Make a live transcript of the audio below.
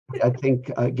I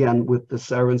think, again, with the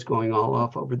sirens going all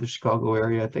off over the Chicago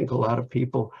area, I think a lot of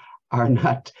people are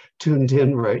not tuned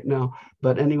in right now.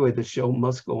 But anyway, the show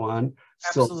must go on.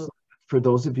 So Absolutely. for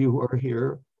those of you who are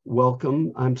here,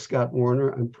 welcome. I'm Scott Warner.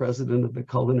 I'm president of the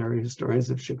Culinary Historians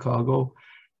of Chicago.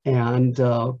 And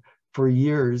for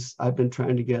years, I've been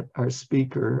trying to get our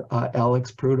speaker,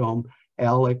 Alex Prud'homme.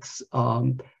 Alex,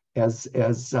 as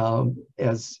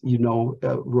you know,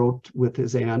 wrote with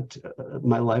his aunt,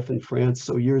 My Life in France.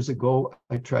 So years ago,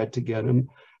 I tried to get him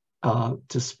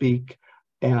to speak.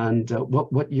 And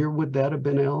what year would that have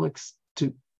been, Alex?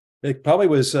 It probably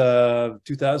was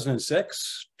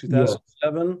 2006,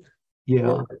 2007. Yeah.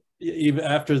 Or even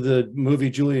after the movie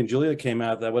Julie and Julia came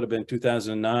out, that would have been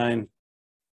 2009.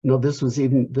 No, this was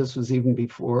even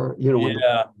before, you know, when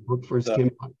the book first came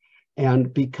out.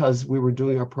 And because we were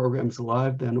doing our programs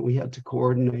live then, we had to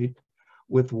coordinate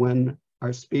with when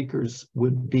our speakers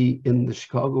would be in the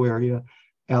Chicago area.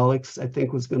 Alex, I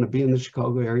think, was going to be in the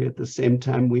Chicago area at the same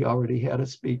time. We already had a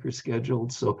speaker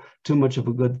scheduled, so too much of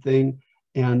a good thing,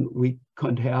 and we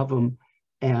couldn't have him.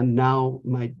 And now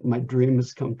my dream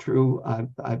has come true.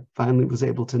 I finally was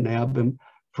able to nab him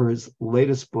for his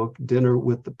latest book, Dinner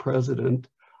with the President.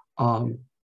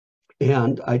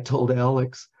 And I told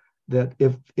Alex that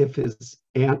if his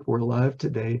aunt were alive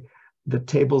today, the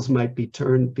tables might be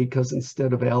turned, because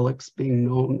instead of Alex being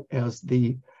known as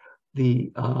the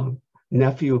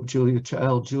nephew of Julia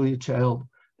Child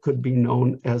could be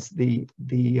known as the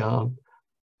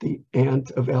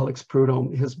aunt of Alex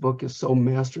Prud'homme. His book is so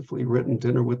masterfully written,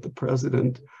 Dinner with the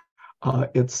President.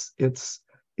 It's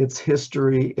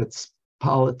history, it's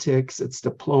politics, it's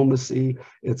diplomacy,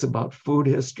 it's about food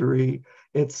history,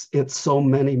 it's so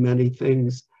many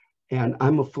things. And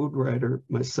I'm a food writer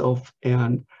myself,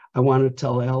 and I want to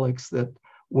tell Alex that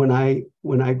when I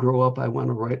grow up, I want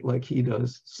to write like he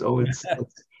does. So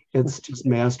it's just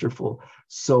masterful.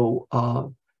 So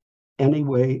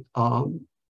anyway,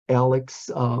 Alex,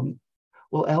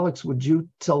 well, Alex, would you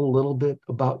tell a little bit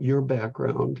about your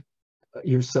background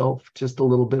yourself, just a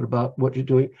little bit about what you're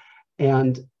doing?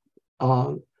 And,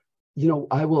 you know,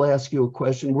 I will ask you a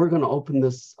question. We're going to open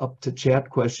this up to chat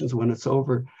questions when it's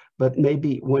over, but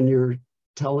maybe when you're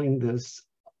telling this,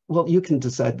 well, you can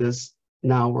decide this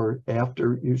now or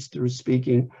after you're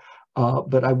speaking,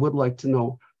 but I would like to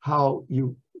know how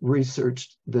you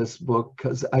researched this book,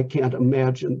 because I can't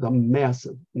imagine the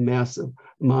massive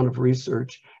amount of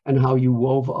research and how you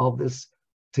wove all this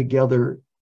together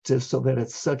so that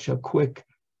it's such a quick,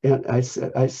 and I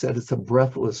said it's a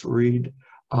breathless read.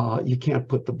 You can't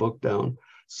put the book down.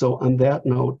 So on that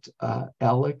note,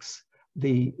 Alex,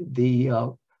 the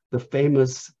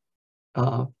famous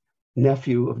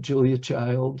nephew of Julia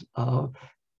Child,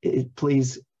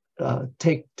 please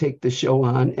take the show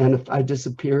on. And if I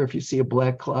disappear, if you see a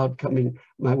black cloud coming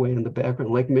my way in the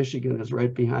background, Lake Michigan is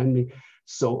right behind me.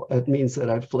 So it means that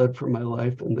I've fled for my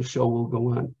life and the show will go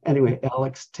on. Anyway,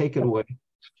 Alex, take it away.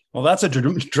 Well, that's a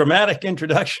dramatic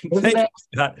introduction. Thank you,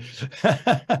 Scott.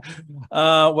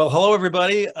 Well, hello,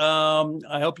 everybody.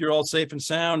 I hope you're all safe and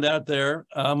sound out there.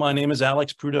 My name is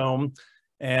Alex Prud'homme,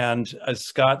 and as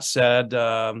Scott said,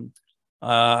 I'm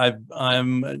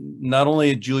not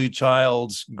only Julia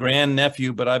Child's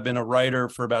grandnephew, but I've been a writer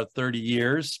for about 30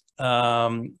 years.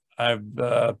 I've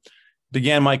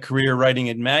began my career writing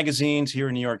in magazines here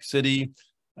in New York City.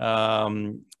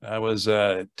 I was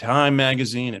at Time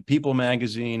magazine, at People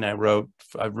magazine. I've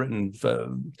written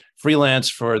freelance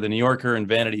for the New Yorker and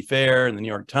Vanity Fair and the New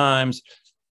York Times.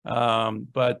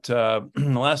 But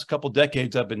in the last couple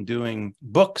decades, I've been doing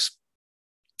books.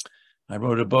 I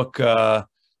wrote a book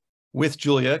with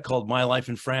Julia called My Life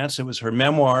in France. It was her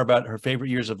memoir about her favorite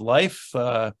years of life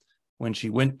when she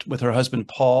went with her husband,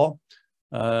 Paul,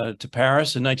 to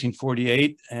Paris in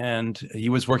 1948. And he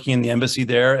was working in the embassy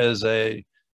there as a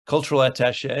cultural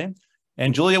attaché.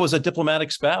 And Julia was a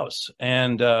diplomatic spouse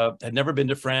and had never been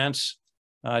to France,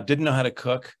 didn't know how to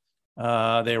cook.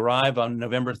 They arrive on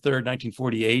November 3rd,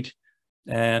 1948,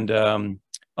 and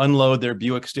unload their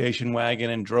Buick station wagon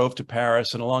and drove to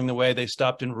Paris. And along the way, they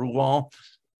stopped in Rouen,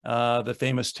 the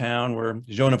famous town where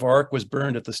Joan of Arc was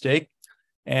burned at the stake,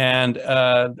 and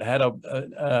had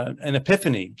an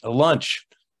epiphany, a lunch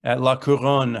at La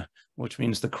Couronne, which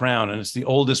means the crown. And it's the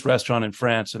oldest restaurant in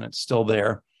France, and it's still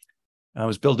there. It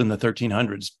was built in the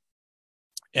 1300s.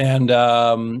 And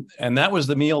that was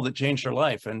the meal that changed her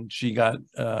life. And she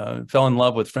fell in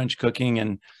love with French cooking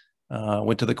and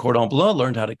went to the Cordon Bleu,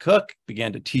 learned how to cook,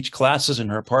 began to teach classes in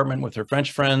her apartment with her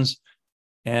French friends.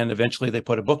 And eventually they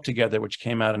put a book together, which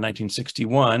came out in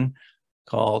 1961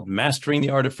 called Mastering the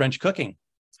Art of French Cooking.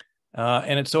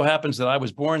 And it so happens that I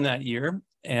was born that year.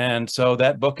 And so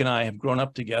that book and I have grown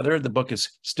up together. The book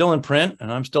is still in print,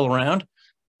 and I'm still around.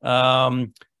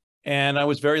 And I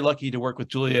was very lucky to work with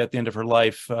Julia at the end of her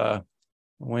life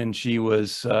when she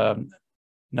was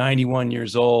 91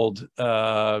 years old,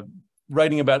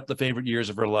 writing about the favorite years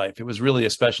of her life. It was really a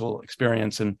special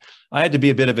experience. And I had to be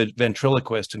a bit of a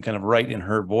ventriloquist and kind of write in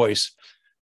her voice.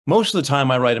 Most of the time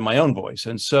I write in my own voice.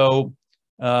 And so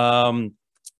Scott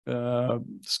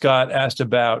asked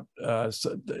about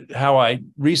how I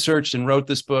researched and wrote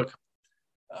this book.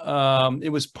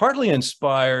 It was partly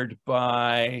inspired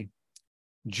by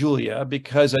Julia,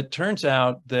 because it turns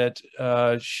out that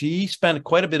she spent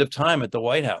quite a bit of time at the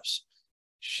White House.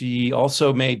 She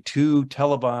also made 2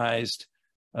 televised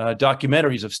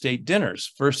documentaries of state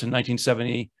dinners, first in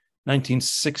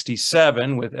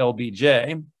 1967 with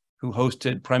LBJ, who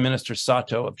hosted Prime Minister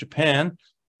Sato of Japan,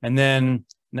 and then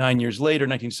 9 years later,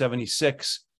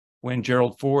 1976, when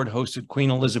Gerald Ford hosted Queen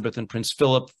Elizabeth and Prince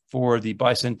Philip for the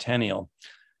bicentennial.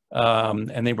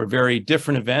 And they were very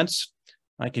different events.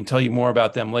 I can tell you more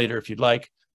about them later if you'd like.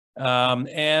 This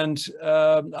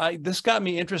got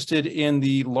me interested in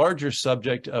the larger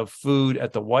subject of food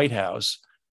at the White House.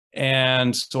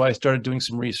 And so I started doing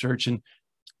some research. And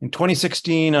in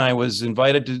 2016, I was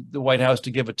invited to the White House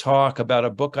to give a talk about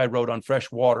a book I wrote on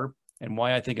fresh water and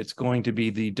why I think it's going to be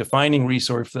the defining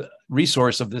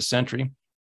resource of this century.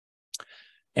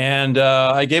 And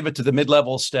I gave it to the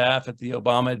mid-level staff at the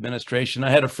Obama administration. I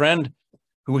had a friend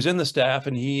who was in the staff,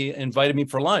 and he invited me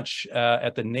for lunch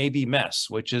at the Navy Mess,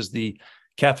 which is the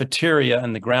cafeteria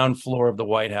on the ground floor of the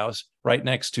White House, right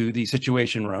next to the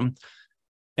Situation Room.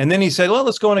 And then he said, well,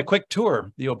 let's go on a quick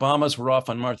tour. The Obamas were off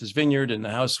on Martha's Vineyard, and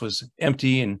the house was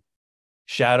empty and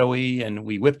shadowy, and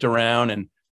we whipped around, and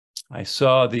I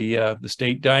saw the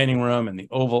state dining room and the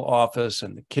Oval Office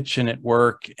and the kitchen at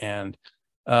work. And,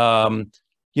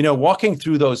 walking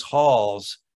through those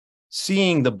halls,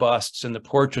 seeing the busts and the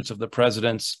portraits of the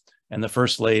presidents and the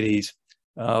first ladies,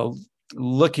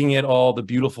 looking at all the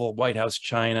beautiful White House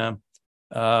china,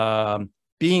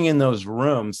 being in those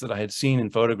rooms that I had seen in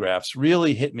photographs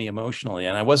really hit me emotionally,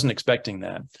 and I wasn't expecting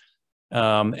that.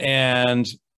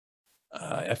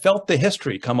 I felt the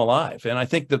history come alive, and I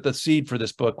think that the seed for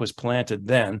this book was planted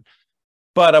then.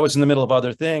 But I was in the middle of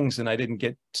other things, and I didn't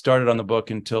get started on the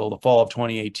book until the fall of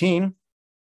 2018.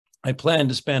 I planned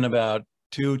to spend about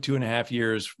 2.5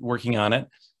 years working on it.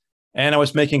 And I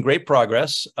was making great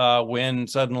progress when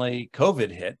suddenly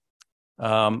COVID hit.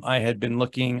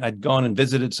 I'd gone and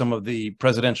visited some of the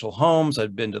presidential homes.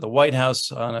 I'd been to the White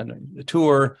House on a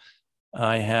tour.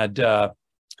 I had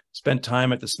spent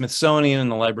time at the Smithsonian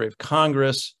and the Library of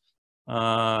Congress.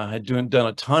 Had done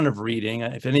a ton of reading.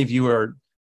 If any of you are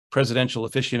presidential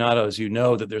aficionados, you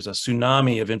know that there's a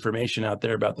tsunami of information out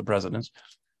there about the presidents.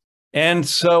 And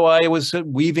so I was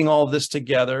weaving all of this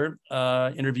together,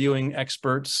 interviewing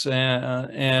experts,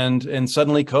 and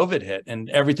suddenly COVID hit, and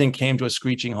everything came to a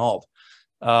screeching halt.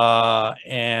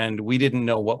 And we didn't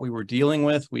know what we were dealing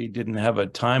with. We didn't have a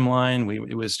timeline.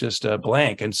 It was just a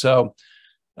blank. And so,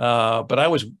 but I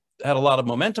had a lot of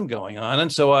momentum going on, and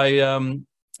so I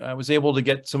was able to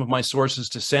get some of my sources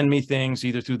to send me things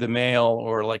either through the mail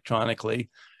or electronically,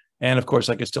 and of course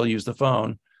I could still use the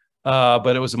phone,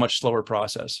 but it was a much slower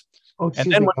process.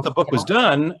 And then once the book was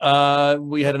done,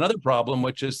 we had another problem,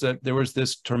 which is that there was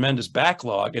this tremendous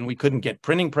backlog, and we couldn't get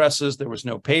printing presses. There was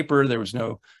no paper. There was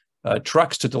no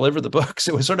trucks to deliver the books.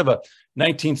 It was sort of a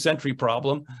 19th century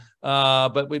problem.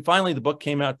 But the book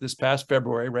came out this past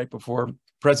February, right before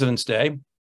President's Day.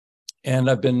 And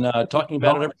I've been talking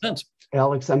about it ever since.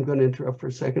 Alex, I'm going to interrupt for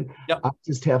a second. Yep. I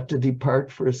just have to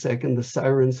depart for a second. The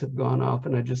sirens have gone off,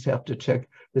 and I just have to check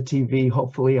the TV.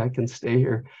 Hopefully I can stay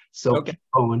here. So okay. Keep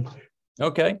going.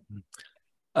 Okay.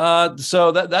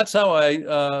 So that's how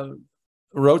I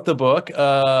wrote the book.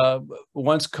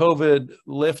 Once COVID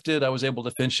lifted, I was able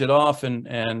to finish it off,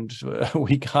 and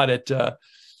we got it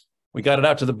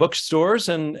out to the bookstores,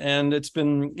 and it's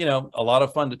been a lot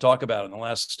of fun to talk about in the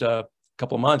last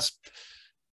couple of months.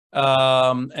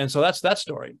 And so that's that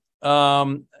story.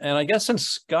 And I guess since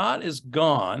Scott is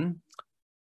gone,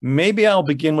 maybe I'll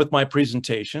begin with my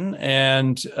presentation,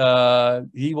 and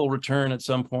he will return at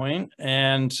some point.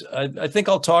 And I think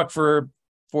I'll talk for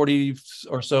 40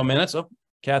 or so minutes. Oh,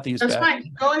 Kathy is back. That's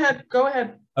fine. Go ahead. Go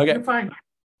ahead. Okay. You're fine.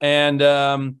 And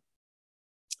then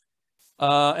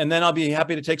I'll be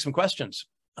happy to take some questions.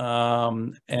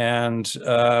 And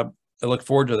I look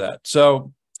forward to that.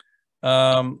 So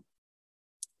I'll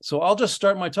just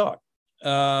start my talk.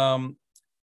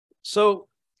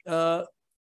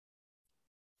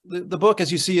 The book,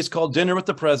 as you see, is called Dinner with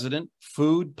the President: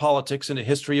 Food, Politics, and a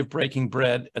History of Breaking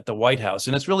Bread at the White House.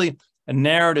 And it's really a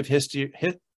narrative history.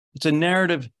 It's a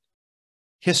narrative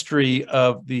history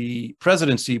of the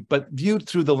presidency, but viewed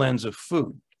through the lens of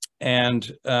food. And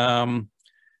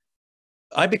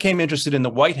I became interested in the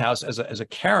White House as a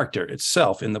character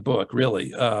itself in the book,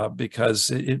 really,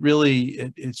 because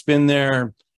it's been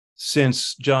there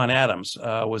since John Adams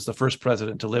was the first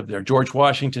president to live there. George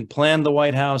Washington planned the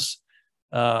White House,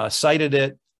 cited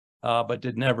it, but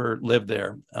did never live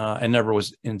there and never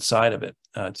was inside of it.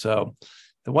 So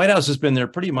the White House has been there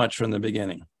pretty much from the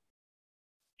beginning.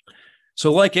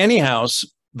 So like any house,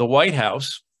 the White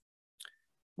House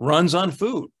runs on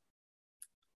food.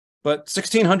 But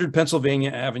 1600 Pennsylvania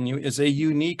Avenue is a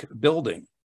unique building.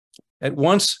 At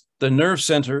once the nerve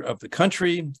center of the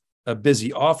country, a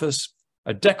busy office,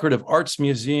 a decorative arts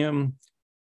museum,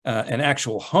 an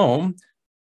actual home,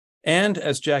 and,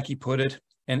 as Jackie put it,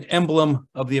 an emblem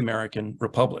of the American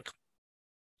Republic.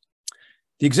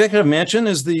 The Executive Mansion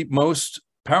is the most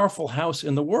powerful house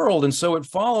in the world, and so it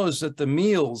follows that the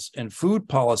meals and food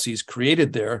policies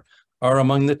created there are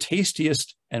among the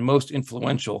tastiest and most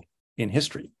influential in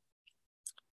history.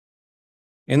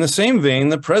 In the same vein,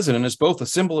 the president is both a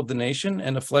symbol of the nation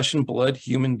and a flesh and blood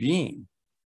human being.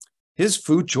 His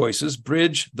food choices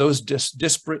bridge those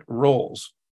disparate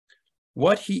roles.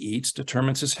 What he eats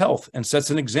determines his health and sets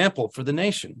an example for the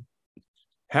nation.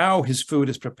 How his food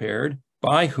is prepared,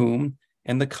 by whom,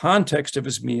 and the context of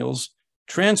his meals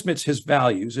transmits his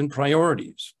values and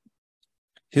priorities.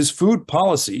 His food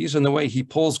policies and the way he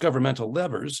pulls governmental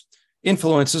levers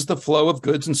influences the flow of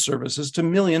goods and services to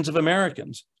millions of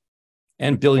Americans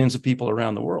and billions of people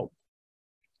around the world.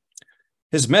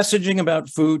 His messaging about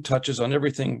food touches on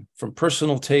everything from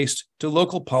personal taste to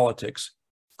local politics,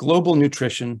 global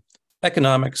nutrition,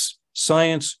 economics,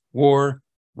 science, war,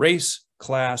 race,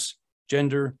 class,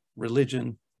 gender,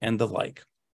 religion, and the like.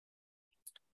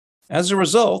 As a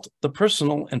result, the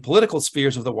personal and political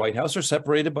spheres of the White House are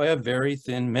separated by a very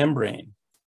thin membrane.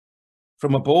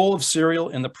 From a bowl of cereal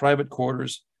in the private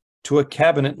quarters to a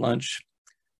cabinet lunch,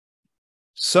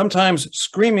 sometimes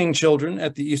screaming children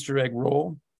at the Easter egg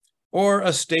roll, or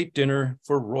a state dinner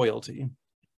for royalty.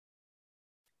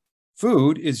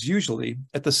 Food is usually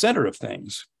at the center of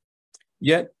things,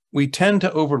 yet we tend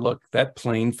to overlook that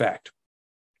plain fact.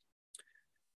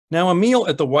 Now, a meal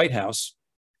at the White House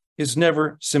is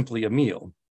never simply a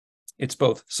meal. It's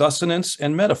both sustenance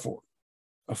and metaphor,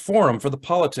 a forum for the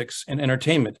politics and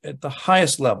entertainment at the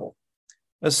highest level,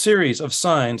 a series of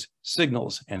signs,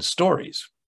 signals, and stories.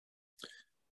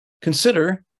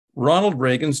 Consider Ronald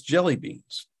Reagan's jelly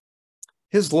beans.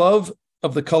 His love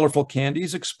of the colorful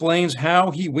candies explains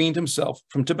how he weaned himself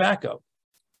from tobacco,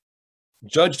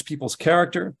 judged people's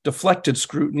character, deflected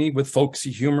scrutiny with folksy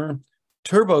humor,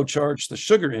 turbocharged the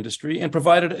sugar industry, and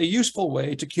provided a useful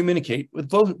way to communicate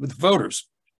with voters.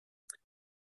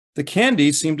 The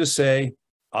candies seem to say,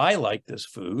 I like this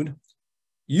food,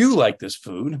 you like this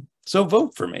food, so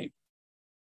vote for me.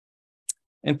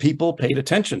 And people paid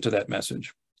attention to that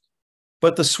message.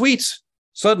 But the sweets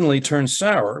suddenly turned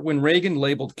sour when Reagan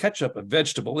labeled ketchup a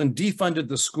vegetable and defunded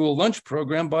the school lunch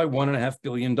program by $1.5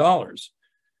 billion.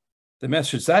 The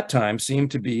message that time seemed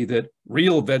to be that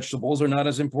real vegetables are not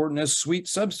as important as sweet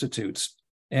substitutes,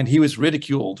 and he was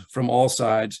ridiculed from all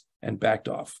sides and backed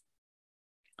off.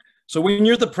 So when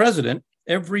you're the president,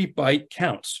 every bite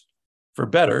counts, for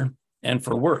better and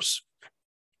for worse.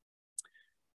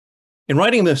 In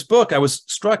writing this book, I was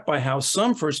struck by how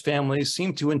some first families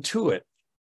seem to intuit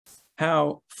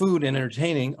how food and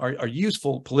entertaining are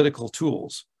useful political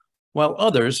tools, while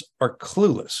others are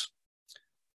clueless.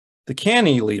 The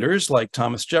canny leaders like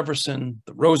Thomas Jefferson,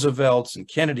 the Roosevelts, and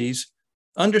Kennedys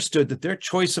understood that their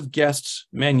choice of guests,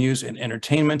 menus, and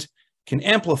entertainment can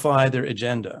amplify their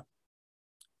agenda.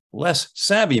 Less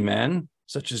savvy men,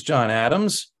 such as John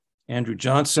Adams, Andrew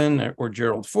Johnson, or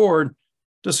Gerald Ford,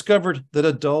 discovered that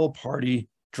a dull party,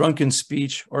 drunken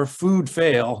speech, or food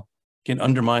fail can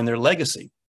undermine their legacy.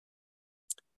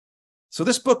 So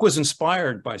this book was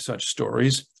inspired by such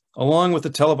stories, along with the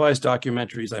televised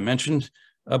documentaries I mentioned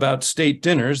about state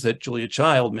dinners that Julia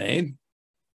Child made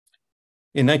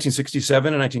in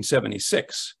 1967 and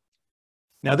 1976.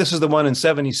 Now, this is the one in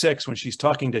 76 when she's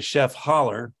talking to Chef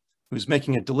Holler, who's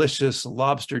making a delicious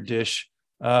lobster dish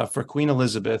for Queen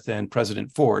Elizabeth and President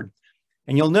Ford.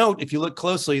 And you'll note, if you look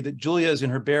closely, that Julia is in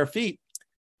her bare feet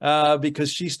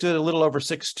because she stood a little over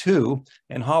 6'2",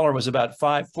 and Holler was about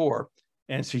 5'4",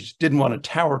 and she didn't want to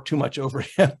tower too much over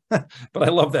him. But I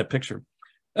love that picture.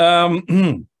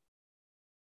 Then,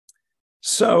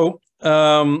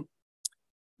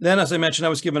 as I mentioned, I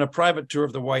was given a private tour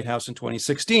of the White House in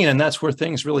 2016, and that's where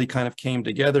things really kind of came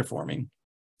together for me.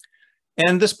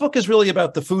 And this book is really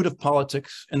about the food of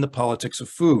politics and the politics of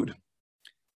food.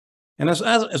 And as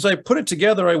I put it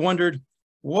together, I wondered,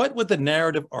 what would the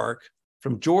narrative arc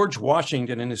from George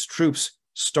Washington and his troops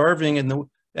starving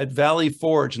at Valley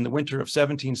Forge in the winter of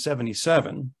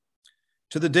 1777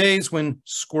 to the days when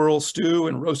squirrel stew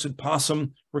and roasted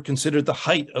possum were considered the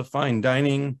height of fine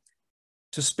dining,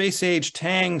 to space-age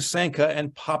Tang, Sanka,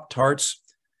 and Pop-Tarts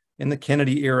in the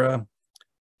Kennedy era,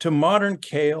 to modern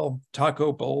kale,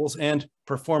 taco bowls, and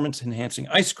performance-enhancing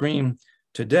ice cream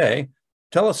today,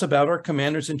 tell us about our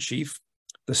commanders-in-chief,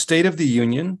 the State of the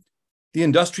Union, the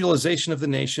industrialization of the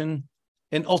nation,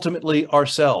 and ultimately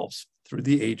ourselves through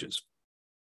the ages.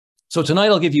 So tonight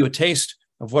I'll give you a taste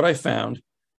of what I found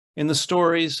in the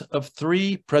stories of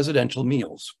 3 presidential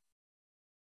meals.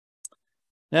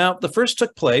 Now, the first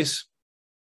took place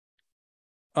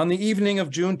on the evening of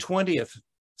June 20th,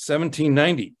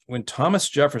 1790, when Thomas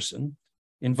Jefferson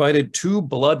invited 2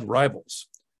 blood rivals,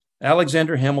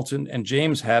 Alexander Hamilton and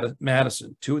James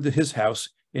Madison, to his house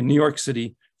in New York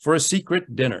City for a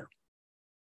secret dinner.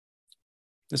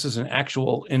 This is an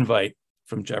actual invite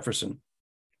from Jefferson.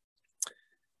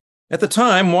 At the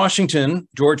time,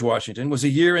 George Washington, was a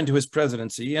year into his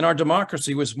presidency, and our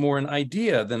democracy was more an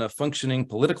idea than a functioning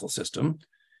political system.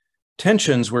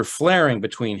 Tensions were flaring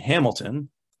between Hamilton,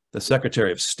 the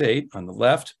Secretary of State on the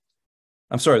left,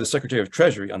 the Secretary of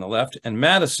Treasury on the left, and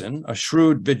Madison, a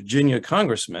shrewd Virginia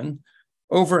congressman,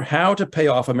 over how to pay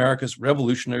off America's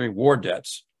Revolutionary War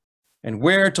debts and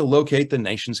where to locate the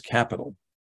nation's capital.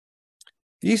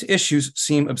 These issues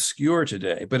seem obscure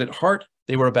today, but at heart,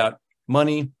 they were about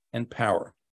money and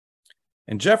power.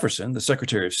 And Jefferson, the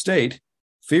Secretary of State,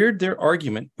 feared their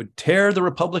argument would tear the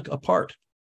Republic apart.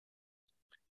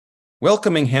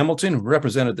 Welcoming Hamilton, who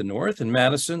represented the North, and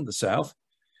Madison, the South,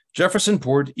 Jefferson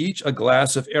poured each a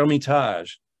glass of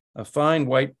Hermitage, a fine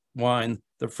white wine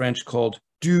the French called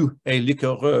doux et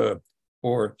liquoreux,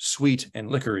 or sweet and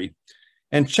liquory,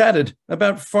 and chatted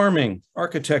about farming,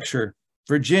 architecture,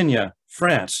 Virginia,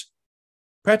 France,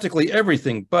 practically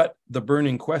everything but the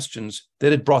burning questions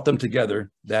that had brought them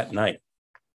together that night.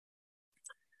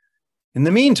 In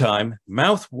the meantime,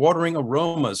 mouth-watering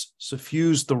aromas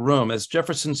suffused the room as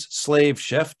Jefferson's slave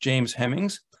chef, James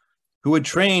Hemings, who had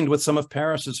trained with some of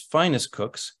Paris's finest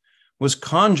cooks, was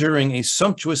conjuring a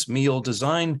sumptuous meal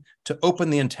designed to open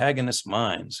the antagonist's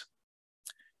minds.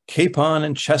 Capon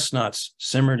and chestnuts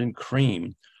simmered in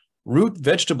cream, root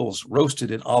vegetables roasted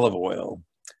in olive oil,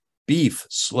 beef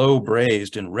slow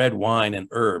braised in red wine and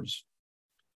herbs.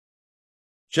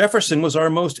 Jefferson was our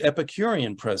most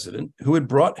Epicurean president, who had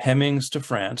brought Hemings to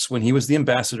France when he was the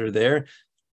ambassador there,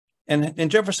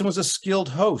 and Jefferson was a skilled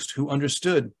host who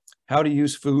understood how to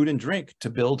use food and drink to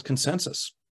build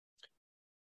consensus.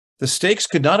 The stakes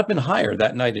could not have been higher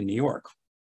that night in New York.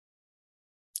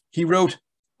 He wrote,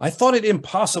 "I thought it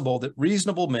impossible that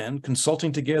reasonable men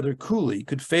consulting together coolly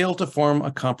could fail to form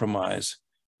a compromise,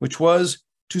 which was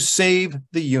to save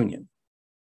the Union."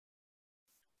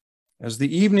 As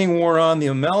the evening wore on, the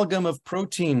amalgam of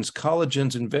proteins,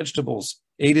 collagens, and vegetables,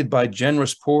 aided by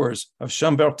generous pours of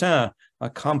Chambertin, a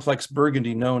complex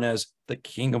burgundy known as the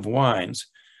King of Wines,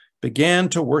 began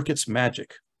to work its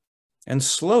magic. And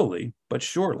slowly but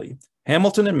surely,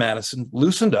 Hamilton and Madison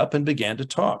loosened up and began to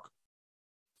talk.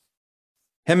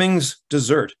 Hemings'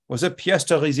 dessert was a pièce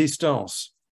de résistance,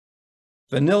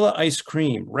 vanilla ice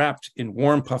cream wrapped in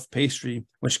warm puff pastry,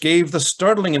 which gave the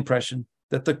startling impression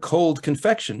that the cold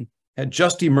confection had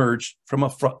just emerged from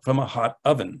a hot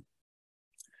oven.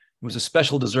 It was a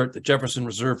special dessert that Jefferson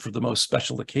reserved for the most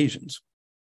special occasions.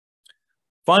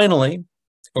 Finally,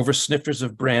 over snifters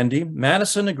of brandy,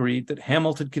 Madison agreed that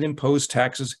Hamilton could impose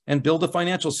taxes and build a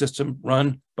financial system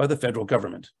run by the federal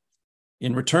government.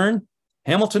 In return,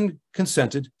 Hamilton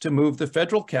consented to move the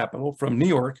federal capital from New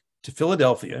York to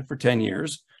Philadelphia for 10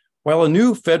 years, while a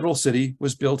new federal city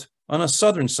was built on a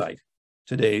southern site,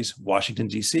 today's Washington,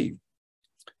 D.C.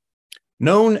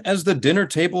 Known as the dinner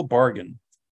table bargain,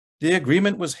 the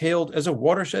agreement was hailed as a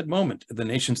watershed moment in the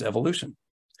nation's evolution.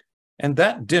 And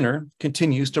that dinner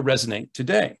continues to resonate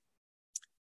today.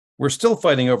 We're still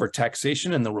fighting over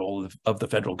taxation and the role of the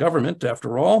federal government,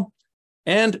 after all.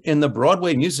 And in the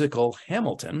Broadway musical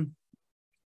Hamilton,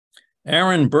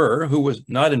 Aaron Burr, who was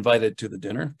not invited to the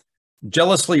dinner,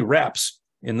 jealously raps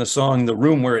in the song "The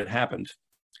Room Where It Happened."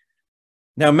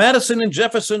 Now, Madison and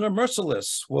Jefferson are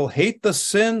merciless, will hate the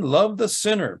sin, love the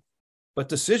sinner, but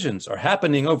decisions are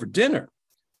happening over dinner.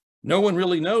 No one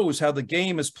really knows how the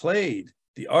game is played,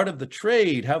 the art of the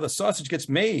trade, how the sausage gets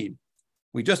made.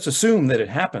 We just assume that it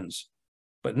happens,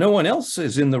 but no one else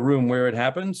is in the room where it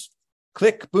happens.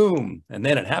 Click, boom, and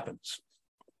then it happens.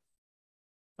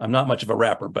 I'm not much of a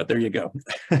rapper, but there you go.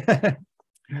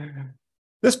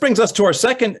 This brings us to our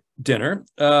second dinner,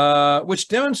 which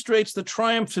demonstrates the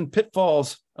triumphs and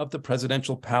pitfalls of the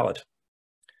presidential palate.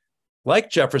 Like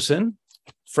Jefferson,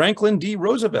 Franklin D.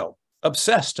 Roosevelt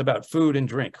obsessed about food and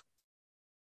drink.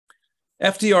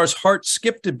 FDR's heart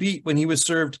skipped a beat when he was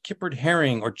served kippered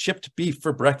herring or chipped beef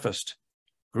for breakfast,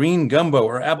 green gumbo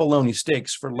or abalone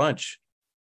steaks for lunch,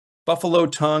 buffalo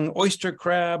tongue, oyster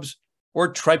crabs, or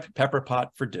tripe pepper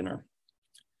pot for dinner.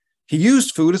 He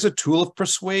used food as a tool of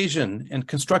persuasion and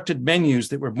constructed menus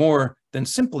that were more than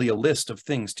simply a list of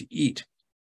things to eat.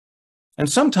 And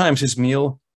sometimes his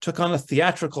meal took on a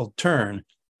theatrical turn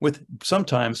with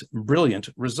sometimes brilliant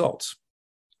results.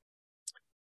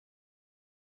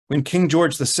 When King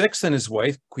George VI and his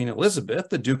wife, Queen Elizabeth,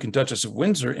 the Duke and Duchess of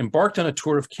Windsor, embarked on a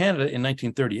tour of Canada in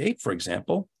 1938, for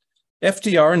example,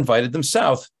 FDR invited them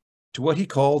south to what he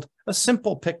called a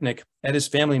simple picnic at his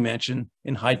family mansion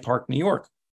in Hyde Park, New York.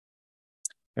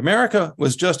 America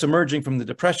was just emerging from the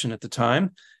Depression at the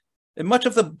time, and much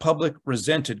of the public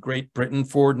resented Great Britain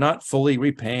for not fully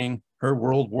repaying her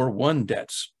World War I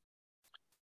debts.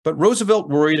 But Roosevelt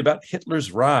worried about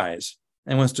Hitler's rise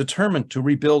and was determined to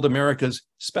rebuild America's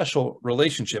special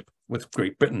relationship with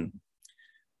Great Britain.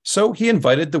 So he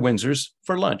invited the Windsors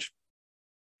for lunch.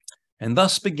 And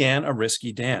thus began a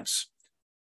risky dance.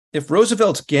 If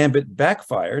Roosevelt's gambit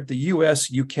backfired, the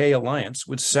US-UK alliance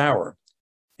would sour,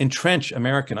 entrench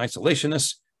American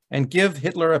isolationists, and give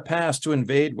Hitler a pass to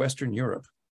invade Western Europe.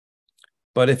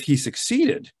 But if he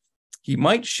succeeded, he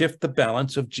might shift the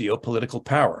balance of geopolitical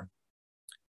power.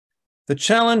 The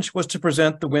challenge was to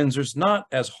present the Windsors not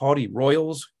as haughty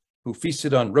royals who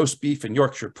feasted on roast beef and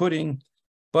Yorkshire pudding,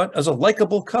 but as a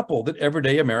likable couple that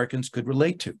everyday Americans could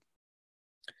relate to.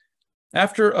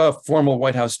 After a formal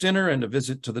White House dinner and a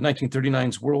visit to the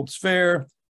 1939's World's Fair,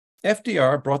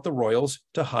 FDR brought the royals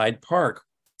to Hyde Park,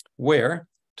 where,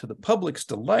 to the public's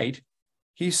delight,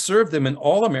 he served them an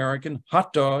all-American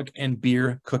hot dog and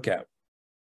beer cookout.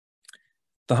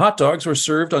 The hot dogs were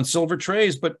served on silver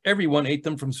trays, but everyone ate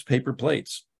them from paper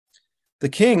plates. The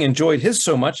king enjoyed his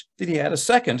so much that he had a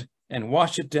second and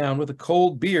washed it down with a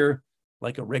cold beer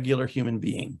like a regular human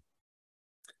being.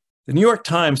 The New York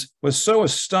Times was so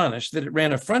astonished that it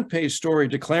ran a front-page story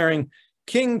declaring,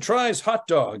 "King tries hot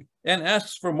dog and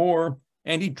asks for more,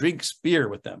 and he drinks beer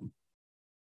with them."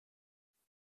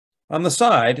 On the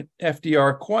side,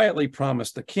 FDR quietly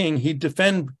promised the king he'd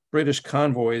defend British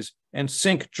convoys and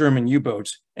sink German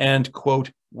U-boats and,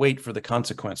 quote, wait for the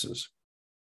consequences.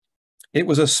 It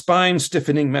was a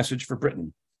spine-stiffening message for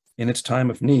Britain in its time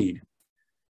of need.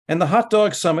 And the hot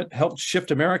dog summit helped shift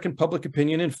American public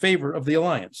opinion in favor of the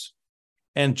alliance.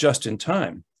 And just in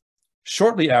time.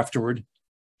 Shortly afterward,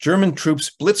 German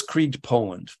troops blitzkrieged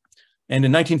Poland. And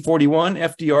in 1941,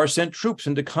 FDR sent troops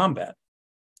into combat.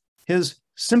 His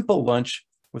simple lunch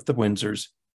with the Windsors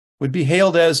would be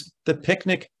hailed as the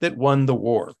picnic that won the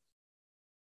war.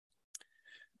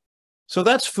 So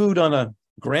that's food on a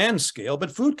grand scale,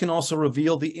 but food can also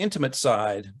reveal the intimate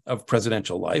side of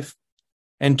presidential life.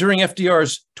 And during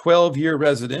FDR's 12-year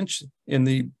residence in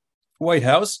the White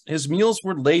House, his meals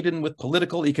were laden with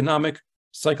political, economic,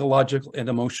 psychological, and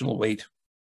emotional weight.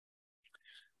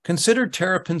 Consider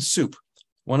terrapin soup,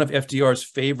 one of FDR's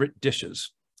favorite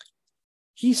dishes.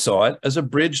 He saw it as a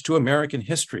bridge to American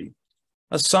history,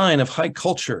 a sign of high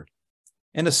culture,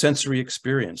 and a sensory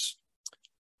experience.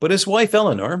 But his wife,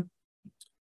 Eleanor,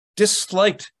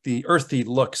 disliked the earthy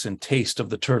looks and taste of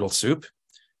the turtle soup,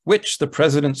 which the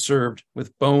president served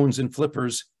with bones and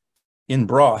flippers in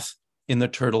broth in the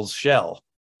turtle's shell.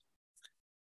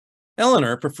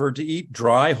 Eleanor preferred to eat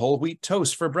dry whole wheat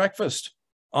toast for breakfast,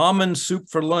 almond soup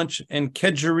for lunch, and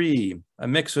kedgeree, a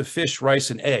mix of fish, rice,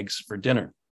 and eggs for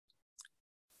dinner.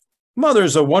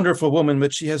 "Mother's a wonderful woman,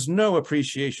 but she has no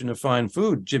appreciation of fine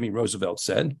food," Jimmy Roosevelt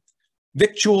said.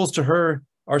 "Victuals to her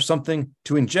are something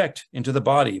to inject into the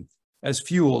body as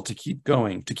fuel to keep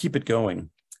it going,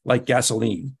 like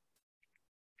gasoline."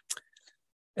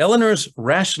 Eleanor's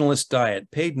rationalist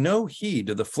diet paid no heed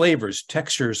to the flavors,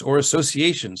 textures, or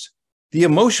associations, the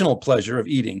emotional pleasure of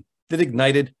eating that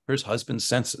ignited her husband's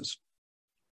senses.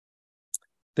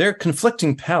 Their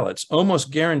conflicting palates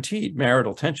almost guaranteed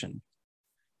marital tension,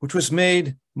 which was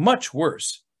made much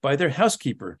worse by their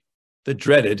housekeeper, the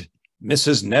dreaded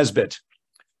Mrs. Nesbit.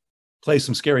 Play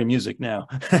some scary music now.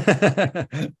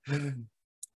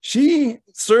 She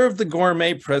served the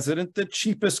gourmet president the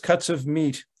cheapest cuts of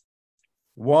meat,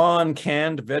 wan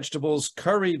canned vegetables,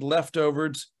 curried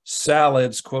leftovers,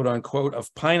 salads, quote unquote,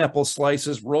 of pineapple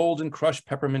slices rolled in crushed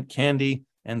peppermint candy,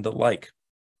 and the like.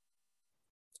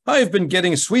 "I've been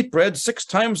getting sweetbread 6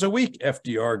 times a week,"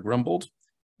 FDR grumbled.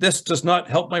 This does not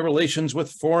help my relations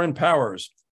with foreign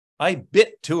powers. I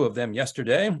bit 2 of them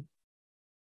yesterday.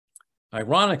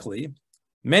 Ironically,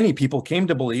 many people came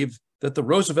to believe that the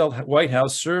Roosevelt White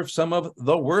House served some of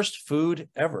the worst food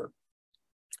ever.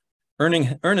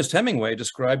 Ernest Hemingway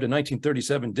described a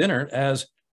 1937 dinner as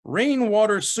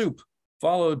rainwater soup,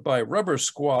 followed by rubber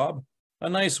squab, a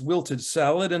nice wilted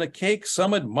salad, and a cake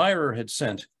some admirer had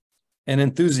sent, an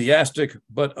enthusiastic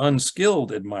but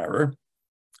unskilled admirer.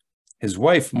 His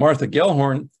wife, Martha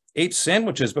Gellhorn, ate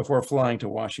sandwiches before flying to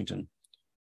Washington.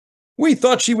 We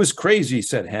thought she was crazy,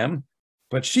 said Hem,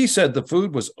 but she said the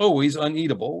food was always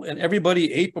uneatable and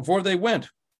everybody ate before they went.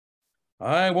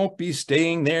 I won't be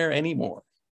staying there anymore.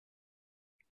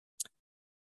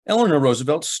 Eleanor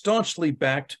Roosevelt staunchly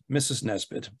backed Mrs.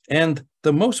 Nesbit, and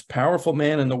the most powerful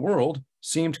man in the world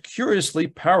seemed curiously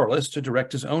powerless to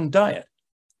direct his own diet.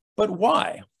 But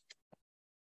why?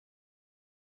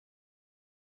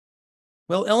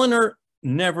 Well, Eleanor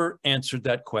never answered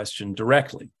that question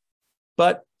directly,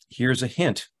 but here's a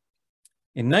hint.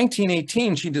 In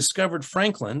 1918, she discovered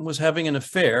Franklin was having an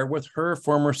affair with her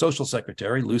former social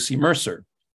secretary, Lucy Mercer.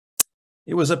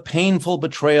 It was a painful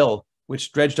betrayal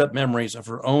which dredged up memories of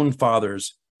her own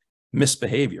father's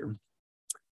misbehavior.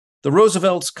 The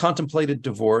Roosevelts contemplated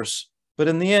divorce, but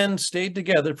in the end stayed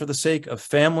together for the sake of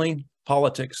family,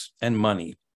 politics, and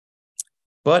money.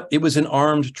 But it was an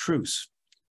armed truce.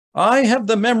 I have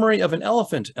the memory of an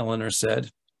elephant, Eleanor said.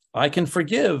 I can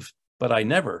forgive, but I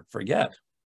never forget.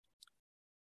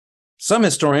 Some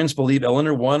historians believe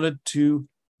Eleanor wanted to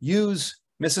use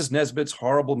Mrs. Nesbit's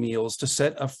horrible meals to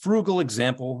set a frugal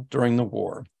example during the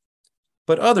war.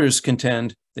 But others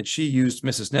contend that she used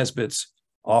Mrs. Nesbit's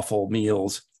awful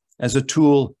meals as a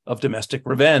tool of domestic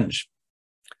revenge.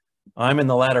 I'm in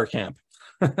the latter camp.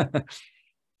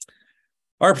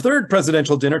 Our third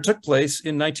presidential dinner took place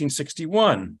in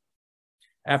 1961.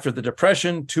 After the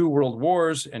Depression, 2 world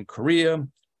wars, and Korea,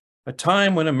 a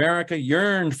time when America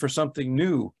yearned for something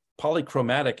new,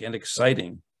 polychromatic, and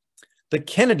exciting. The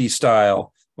Kennedy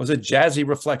style was a jazzy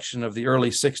reflection of the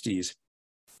early 60s,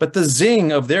 but the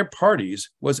zing of their parties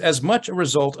was as much a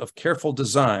result of careful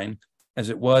design as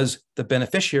it was the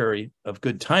beneficiary of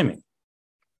good timing.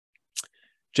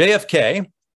 JFK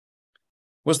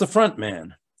was the front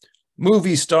man,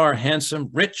 movie star handsome,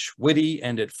 rich, witty,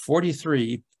 and at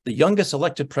 43, the youngest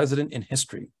elected president in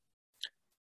history.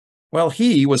 While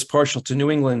he was partial to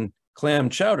New England clam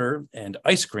chowder and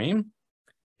ice cream,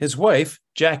 his wife,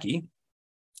 Jackie,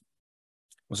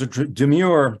 was a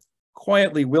demure,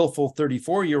 quietly willful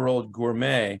 34-year-old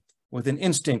gourmet with an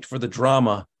instinct for the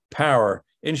drama, power,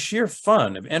 and sheer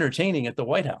fun of entertaining at the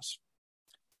White House.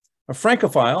 A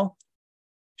Francophile,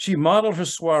 she modeled her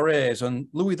soirees on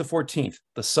Louis XIV,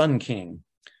 the Sun King,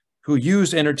 who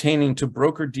used entertaining to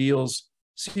broker deals,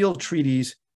 seal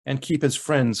treaties, and keep his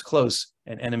friends close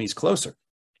and enemies closer.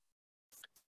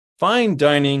 Fine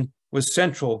dining was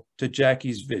central to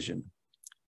Jackie's vision.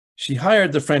 She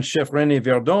hired the French chef René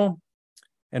Verdon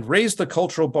and raised the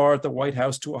cultural bar at the White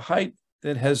House to a height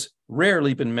that has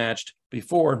rarely been matched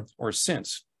before or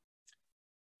since.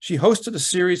 She hosted a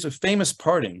series of famous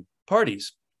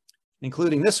parties,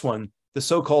 including this one, the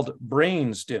so-called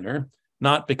brains dinner,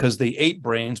 not because they ate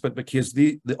brains, but because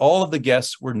all of the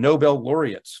guests were Nobel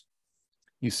laureates.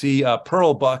 You see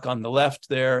Pearl Buck on the left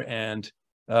there and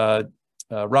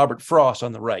Robert Frost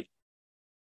on the right.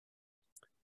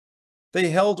 They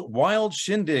held wild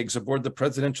shindigs aboard the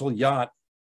presidential yacht,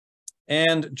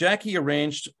 and Jackie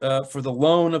arranged for the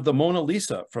loan of the Mona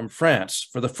Lisa from France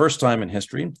for the first time in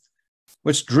history,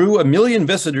 which drew 1 million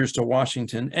visitors to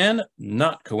Washington and,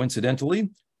 not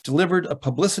coincidentally, delivered a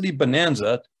publicity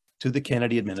bonanza to the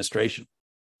Kennedy administration.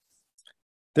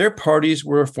 Their parties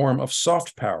were a form of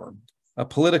soft power, a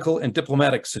political and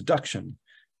diplomatic seduction,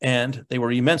 and they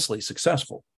were immensely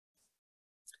successful.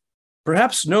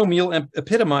 Perhaps no meal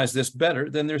epitomized this better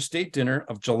than their state dinner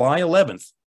of July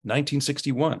 11th,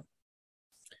 1961.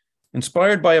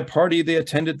 Inspired by a party they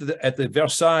attended at the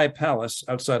Versailles Palace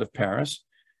outside of Paris,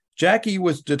 Jackie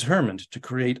was determined to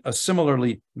create a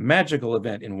similarly magical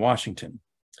event in Washington.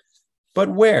 But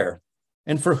where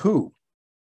and for who?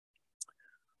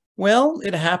 Well,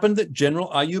 it happened that General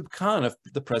Ayub Khan,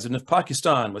 the president of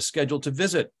Pakistan, was scheduled to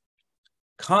visit.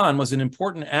 Khan was an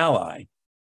important ally,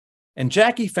 and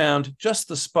Jackie found just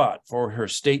the spot for her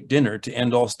state dinner to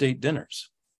end all state dinners.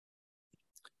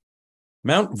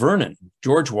 Mount Vernon,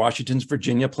 George Washington's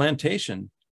Virginia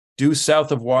plantation, due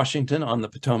south of Washington on the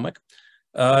Potomac.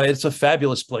 It's a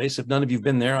fabulous place. If none of you have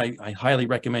been there, I highly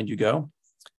recommend you go.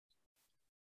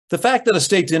 The fact that a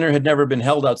state dinner had never been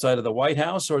held outside of the White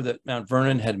House or that Mount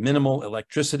Vernon had minimal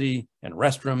electricity and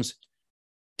restrooms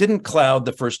didn't cloud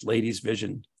the First Lady's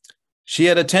vision. She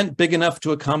had a tent big enough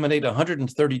to accommodate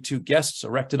 132 guests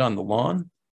erected on the lawn.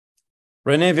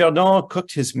 René Verdon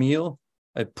cooked his meal,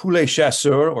 a poulet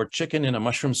chasseur, or chicken in a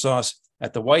mushroom sauce,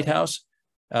 at the White House,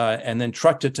 and then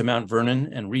trucked it to Mount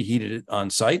Vernon and reheated it on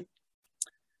site.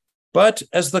 But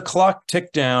as the clock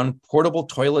ticked down, portable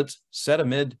toilets set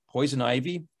amid poison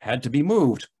ivy had to be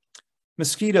moved.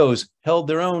 Mosquitoes held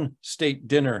their own state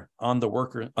dinner on the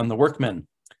workmen.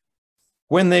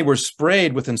 When they were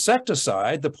sprayed with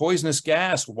insecticide, the poisonous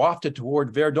gas wafted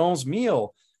toward Verdon's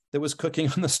meal that was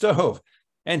cooking on the stove,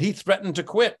 and he threatened to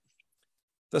quit.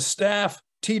 The staff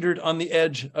teetered on the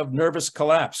edge of nervous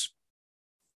collapse.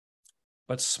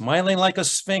 But smiling like a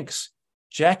sphinx,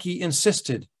 Jackie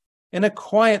insisted, in a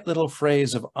quiet little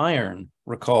phrase of iron,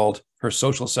 recalled her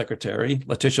social secretary,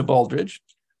 Letitia Baldridge,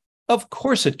 "Of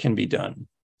course it can be done."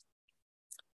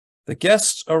 The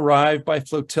guests arrived by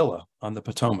flotilla on the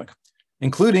Potomac,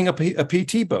 including a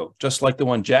PT boat, just like the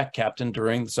one Jack captained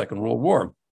during the Second World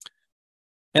War.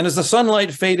 And as the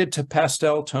sunlight faded to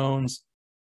pastel tones,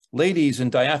 ladies in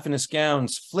diaphanous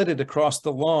gowns flitted across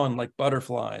the lawn like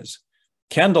butterflies.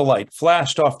 Candlelight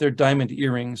flashed off their diamond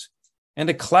earrings, and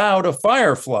a cloud of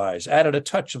fireflies added a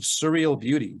touch of surreal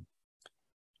beauty.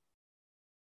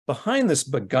 Behind this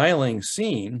beguiling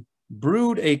scene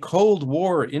brewed a Cold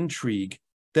War intrigue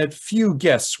that few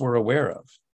guests were aware of.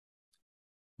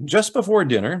 Just before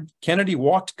dinner, Kennedy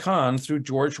walked Kahn through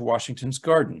George Washington's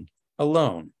garden,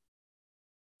 alone.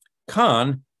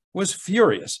 Kahn was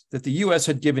furious that the US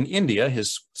had given India,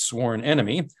 his sworn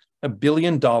enemy, $1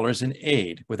 billion in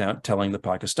aid without telling the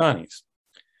Pakistanis.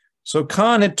 So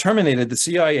Kahn had terminated the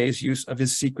CIA's use of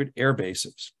his secret air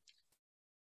bases.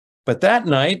 But that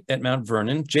night at Mount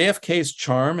Vernon, JFK's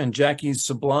charm and Jackie's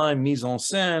sublime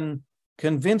mise-en-scène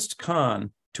convinced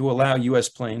Kahn to allow US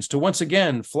planes to once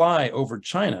again fly over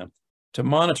China to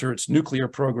monitor its nuclear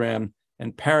program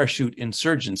and parachute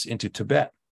insurgents into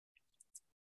Tibet.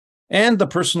 And the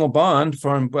personal bond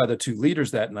formed by the two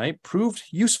leaders that night proved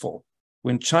useful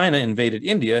when China invaded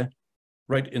India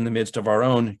right in the midst of our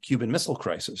own Cuban Missile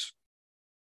Crisis.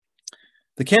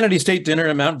 The Kennedy State Dinner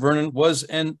at Mount Vernon was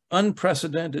an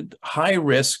unprecedented,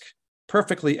 high-risk,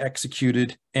 perfectly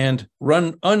executed, and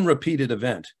unrepeated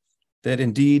event that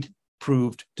indeed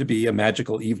proved to be a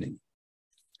magical evening.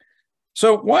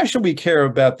 So why should we care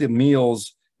about the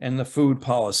meals and the food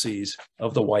policies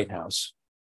of the White House?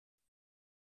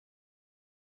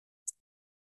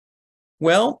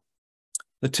 Well,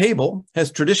 the table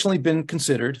has traditionally been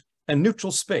considered a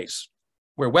neutral space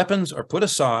where weapons are put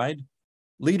aside,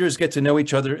 leaders get to know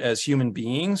each other as human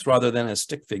beings rather than as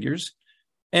stick figures,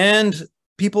 and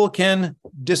people can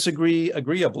disagree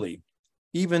agreeably,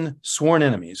 even sworn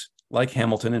enemies like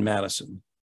Hamilton and Madison.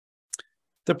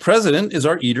 The president is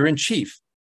our eater-in-chief.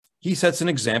 He sets an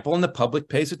example and the public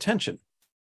pays attention.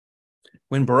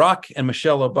 When Barack and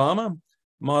Michelle Obama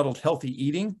modeled healthy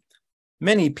eating,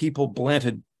 many people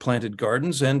planted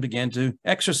gardens and began to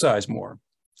exercise more.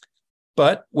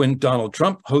 But when Donald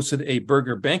Trump hosted a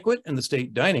burger banquet in the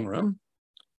state dining room,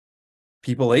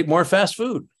 people ate more fast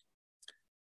food.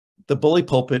 The bully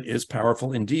pulpit is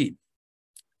powerful indeed.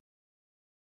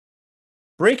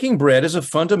 Breaking bread is a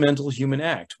fundamental human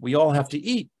act. We all have to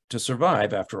eat to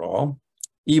survive, after all,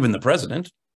 even the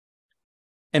president.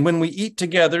 And when we eat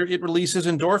together, it releases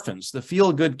endorphins, the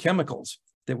feel-good chemicals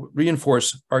that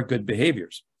reinforce our good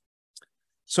behaviors.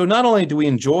 So not only do we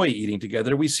enjoy eating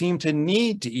together, we seem to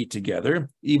need to eat together,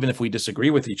 even if we disagree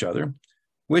with each other,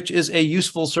 which is a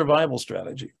useful survival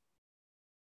strategy.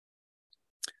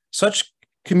 Such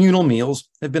communal meals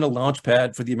have been a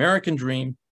launchpad for the American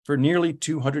dream for nearly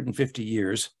 250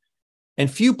 years,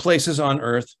 and few places on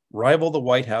earth rival the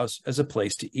White House as a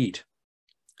place to eat.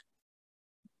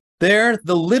 There,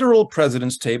 the literal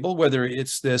president's table, whether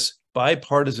it's this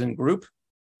bipartisan group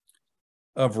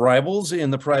of rivals in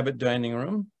the private dining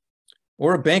room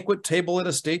or a banquet table at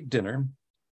a state dinner,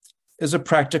 is a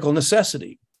practical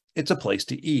necessity. It's a place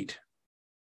to eat.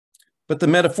 But the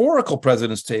metaphorical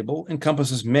president's table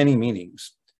encompasses many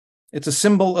meanings. It's a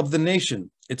symbol of the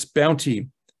nation, its bounty,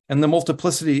 and the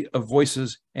multiplicity of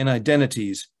voices and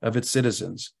identities of its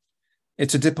citizens.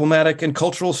 It's a diplomatic and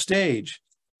cultural stage,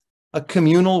 a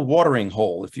communal watering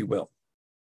hole, if you will.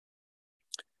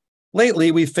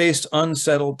 Lately, we've faced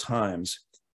unsettled times,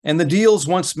 and the deals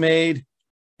once made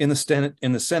in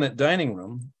the Senate dining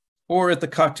room or at the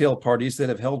cocktail parties that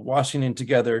have held Washington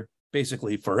together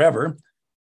basically forever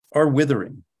are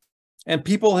withering, and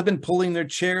people have been pulling their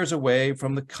chairs away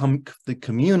from the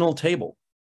communal table.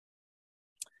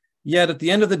 Yet at the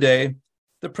end of the day,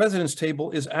 the president's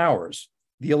table is ours,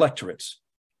 the electorate's.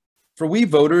 for we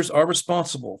voters are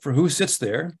responsible for who sits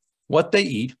there, what they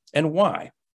eat, and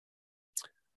why.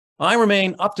 I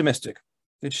remain optimistic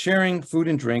that sharing food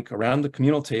and drink around the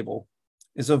communal table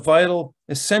is a vital,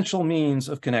 essential means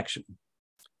of connection.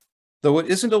 Though it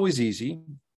isn't always easy,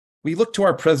 we look to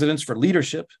our presidents for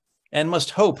leadership and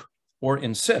must hope or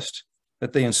insist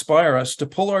that they inspire us to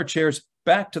pull our chairs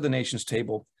back to the nation's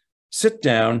table, sit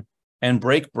down, and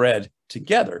break bread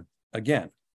together again.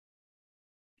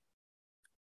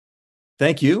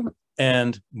 Thank you,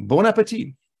 and bon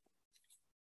appetit.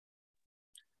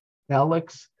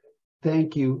 Alex,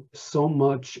 thank you so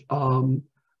much.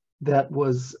 That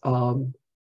was,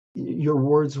 your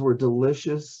words were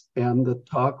delicious, and the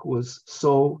talk was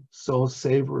so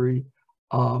savory.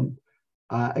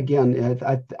 Again,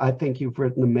 I think you've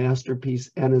written a masterpiece,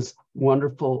 and as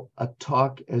wonderful a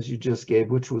talk as you just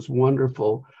gave, which was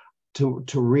wonderful. To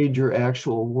read your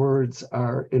actual words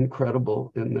are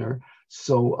incredible in there.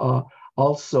 So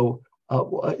also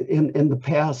in the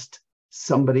past,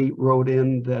 somebody wrote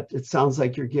in that it sounds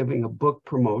like you're giving a book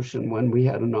promotion when we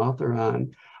had an author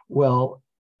on. Well,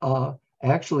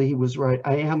 actually, he was right.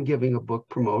 I am giving a book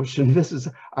promotion. This is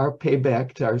our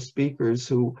payback to our speakers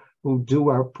who do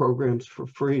our programs for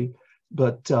free.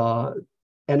 But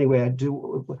anyway, I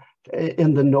do,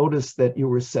 in the notice that you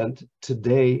were sent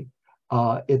today,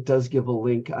 it does give a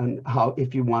link on how,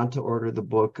 if you want to order the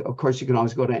book. Of course, you can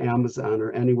always go to Amazon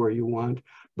or anywhere you want,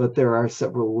 but there are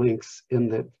several links in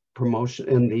the promotion,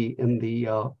 in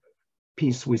the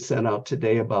piece we sent out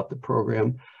today about the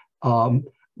program. I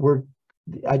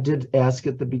did ask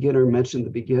at the beginning, mention the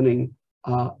beginning,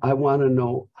 I want to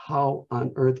know how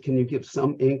on earth can you give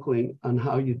some inkling on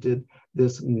how you did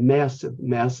this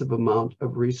massive amount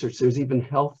of research. There's even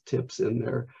health tips in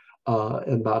there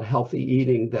about healthy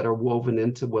eating that are woven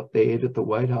into what they ate at the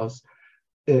White House.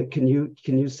 Can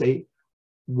you say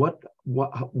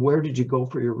where did you go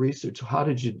for your research? How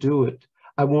did you do it?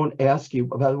 I won't ask you,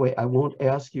 by the way, I won't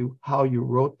ask you how you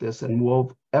wrote this and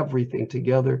wove everything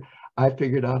together. I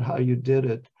figured out how you did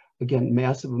it. Again,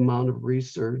 massive amount of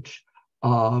research,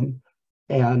 and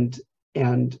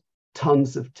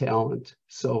tons of talent.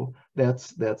 So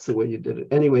that's the way you did it.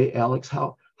 Anyway, Alex,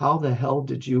 how the hell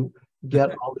did you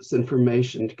get all this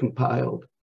information compiled?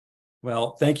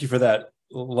 Well, thank you for that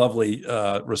lovely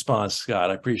response,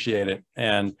 Scott. I appreciate it.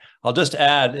 And I'll just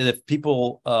add, if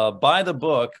people buy the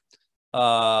book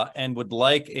and would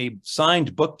like a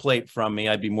signed book plate from me,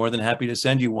 I'd be more than happy to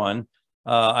send you one.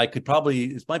 I could probably,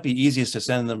 it might be easiest to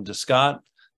send them to Scott,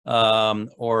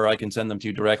 or I can send them to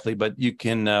you directly, but you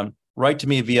can write to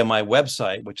me via my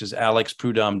website, which is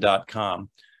alexprud'homme.com.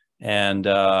 And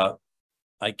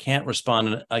I can't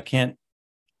respond, I can't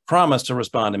promise to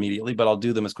respond immediately, but I'll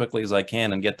do them as quickly as I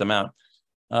can and get them out.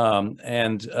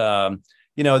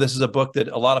 You know, this is a book that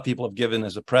a lot of people have given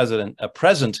as a presidential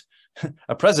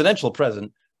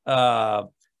present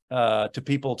to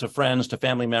people, to friends, to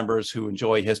family members who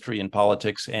enjoy history and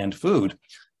politics and food.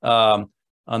 On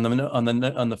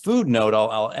the food note,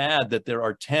 I'll add that there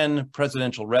are 10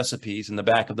 presidential recipes in the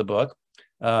back of the book.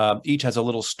 Each has a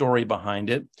little story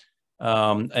behind it.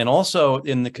 And also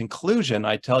in the conclusion,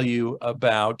 I tell you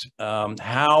about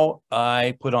how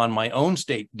I put on my own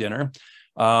state dinner.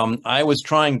 I was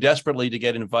trying desperately to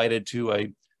get invited to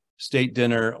a state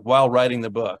dinner while writing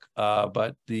the book,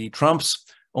 but the Trumps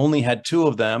only had 2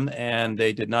 of them and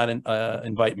they did not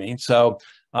invite me. So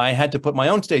I had to put my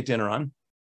own state dinner on.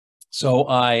 So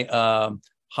I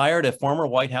hired a former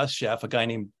White House chef, a guy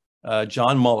named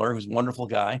John Mueller, who's a wonderful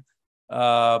guy,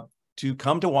 to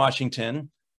come to Washington,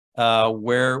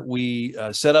 where we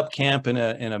set up camp in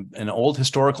an old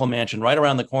historical mansion right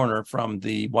around the corner from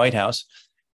the White House.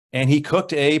 And he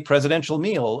cooked a presidential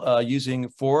meal using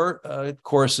 4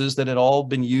 courses that had all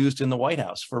been used in the White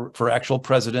House for actual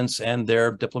presidents and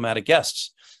their diplomatic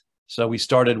guests. So we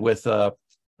started with a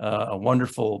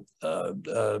wonderful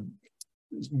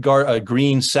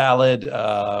green salad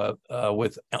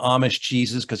with Amish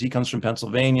cheeses, because he comes from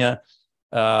Pennsylvania.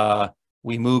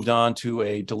 We moved on to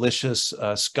a delicious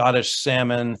Scottish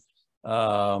salmon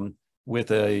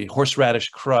with a horseradish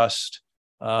crust,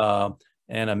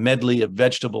 and a medley of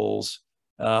vegetables.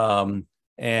 Oh,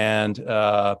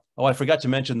 I forgot to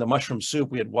mention the mushroom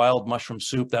soup. We had wild mushroom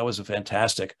soup. That was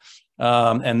fantastic.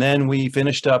 And then we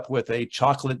finished up with a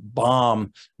chocolate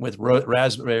bomb with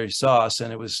raspberry sauce.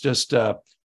 And it was just,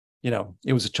 you know,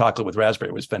 it was a chocolate with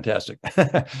raspberry. It was fantastic.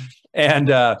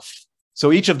 And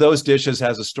so each of those dishes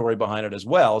has a story behind it as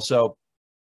well. So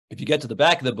if you get to the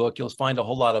back of the book, you'll find a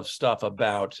whole lot of stuff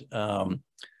about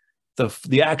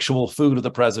the actual food of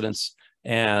the presidents,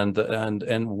 and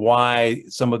why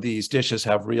some of these dishes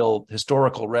have real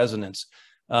historical resonance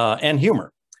and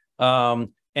humor.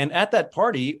 And at that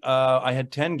party, I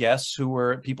had 10 guests who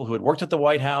were people who had worked at the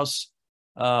White House,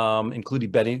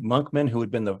 including Betty Monkman, who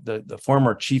had been the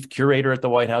former chief curator at the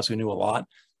White House, who knew a lot,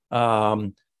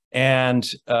 or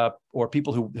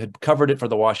people who had covered it for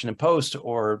the Washington Post,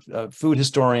 or food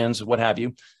historians, what have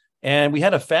you. And we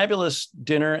had a fabulous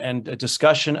dinner and a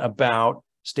discussion about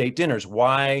state dinners,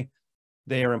 why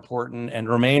they are important and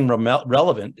remain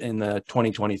relevant in the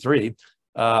 2023.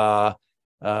 The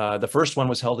first one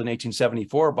was held in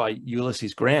 1874 by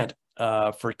Ulysses Grant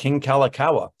for King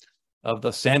Kalakaua of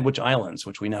the Sandwich Islands,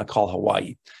 which we now call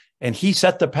Hawaii. And he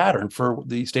set the pattern for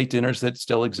the state dinners that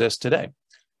still exist today.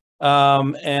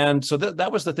 And so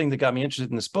that was the thing that got me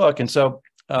interested in this book. And so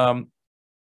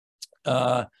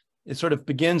it sort of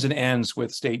begins and ends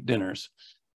with state dinners.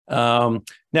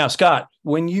 Now, Scott,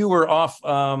 when you were off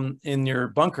in your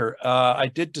bunker, I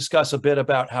did discuss a bit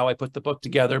about how I put the book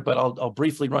together, but I'll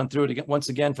briefly run through it again, once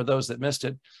again for those that missed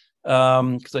it,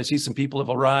 because I see some people have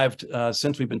arrived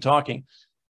since we've been talking.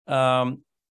 I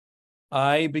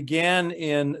began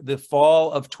in the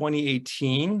fall of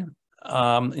 2018,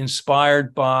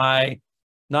 inspired by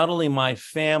not only my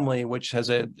family, which has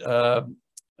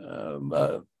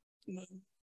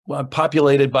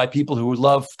populated by people who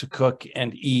love to cook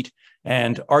and eat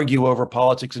and argue over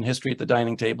politics and history at the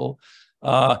dining table.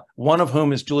 One of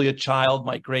whom is Julia Child,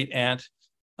 my great aunt,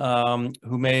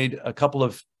 who made a couple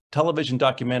of television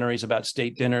documentaries about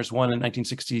state dinners, one in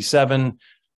 1967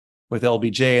 with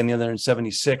LBJ and the other in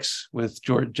 76 with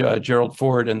Gerald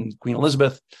Ford and Queen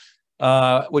Elizabeth,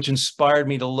 which inspired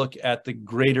me to look at the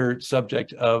greater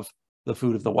subject of the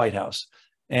food of the White House.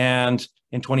 And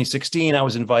in 2016, I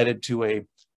was invited to a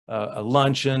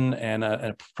luncheon and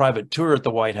a private tour at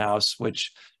the White House,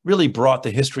 which really brought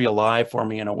the history alive for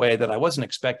me in a way that I wasn't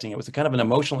expecting. It was a kind of an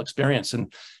emotional experience.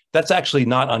 And that's actually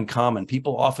not uncommon.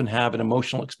 People often have an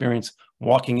emotional experience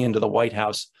walking into the White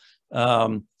House.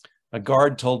 A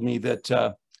guard told me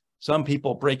that some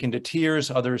people break into tears,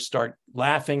 others start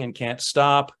laughing and can't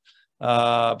stop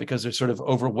because they're sort of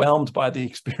overwhelmed by the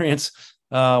experience.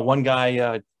 One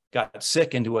guy got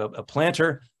sick into a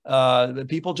planter.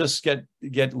 People just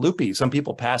get loopy. Some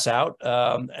people pass out,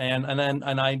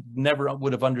 and I never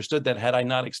would have understood that had I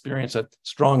not experienced a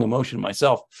strong emotion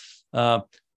myself. And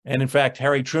in fact,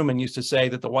 Harry Truman used to say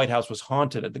that the White House was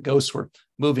haunted, and the ghosts were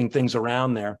moving things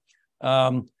around there.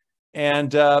 So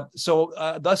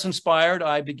thus inspired,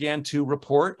 I began to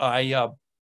report. I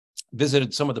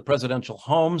visited some of the presidential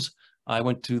homes. I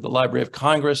went to the Library of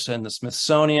Congress and the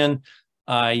Smithsonian.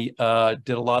 I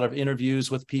did a lot of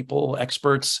interviews with people,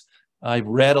 experts. I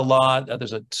read a lot.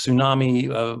 There's a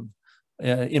tsunami of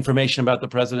information about the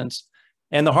presidents.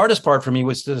 And the hardest part for me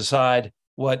was to decide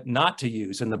what not to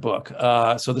use in the book.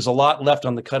 So there's a lot left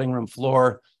on the cutting room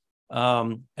floor.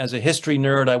 As a history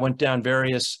nerd, I went down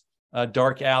various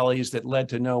dark alleys that led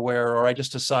to nowhere, or I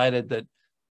just decided that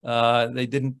they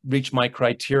didn't reach my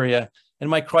criteria. And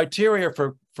my criteria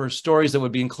for stories that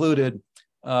would be included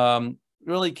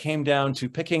really came down to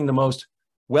picking the most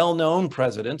well-known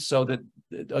presidents so that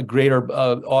a greater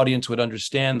audience would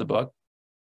understand the book,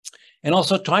 and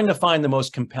also trying to find the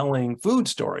most compelling food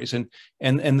stories and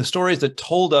the stories that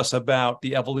told us about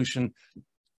the evolution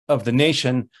of the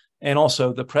nation, and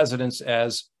also the presidents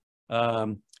as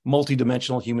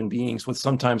multidimensional human beings with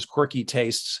sometimes quirky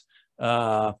tastes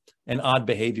and odd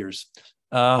behaviors.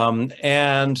 I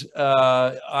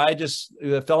just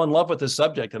fell in love with this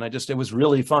subject, and it was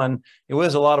really fun. It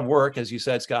was a lot of work, as you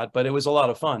said, Scott, but it was a lot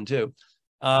of fun too.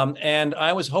 And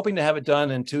I was hoping to have it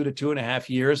done in 2 to 2.5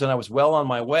 years, and I was well on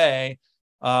my way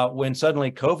when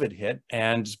suddenly COVID hit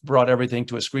and brought everything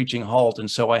to a screeching halt.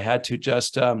 And so I had to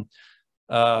just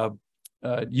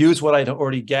use what I'd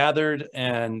already gathered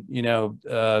and,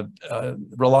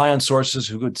 rely on sources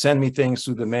who could send me things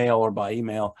through the mail or by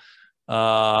email.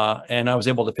 And I was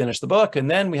able to finish the book. And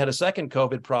then we had a second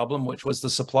COVID problem, which was the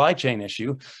supply chain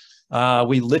issue.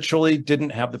 We literally didn't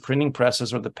have the printing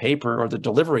presses or the paper or the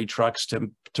delivery trucks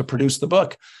to produce the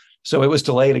book. So it was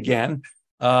delayed again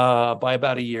by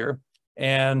about a year.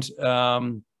 And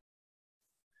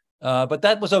but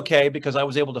that was okay because I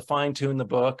was able to fine tune the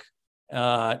book,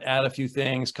 add a few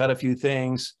things, cut a few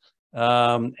things.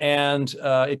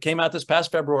 It came out this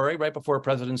past February, right before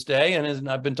President's Day, and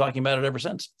I've been talking about it ever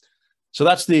since. So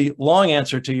that's the long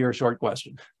answer to your short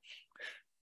question.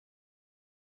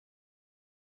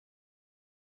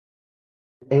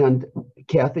 And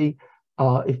Kathy,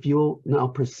 if you'll now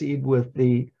proceed with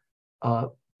the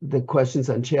questions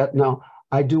on chat. Now,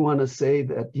 I do want to say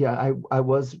that, yeah, I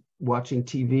was watching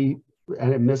TV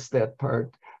and I missed that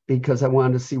part because I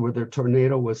wanted to see where the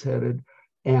tornado was headed.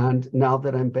 And now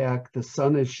that I'm back, the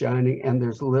sun is shining, and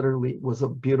there's literally was a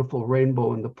beautiful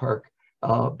rainbow in the park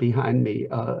behind me.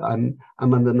 I'm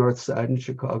on the north side in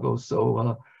Chicago,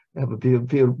 so I have a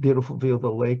beautiful view of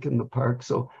the lake and the park.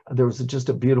 So there was just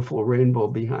a beautiful rainbow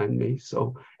behind me.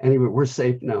 So anyway, we're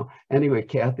safe now. Anyway,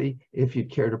 Kathy, if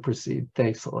you'd care to proceed,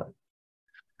 thanks a lot.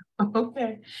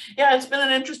 Okay. Yeah, it's been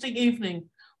an interesting evening.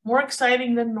 More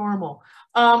exciting than normal.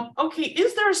 Okay,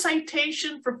 is there a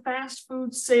citation for fast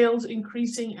food sales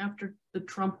increasing after the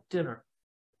Trump dinner?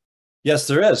 Yes,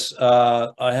 there is.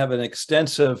 I have an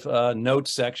extensive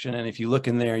notes section, and if you look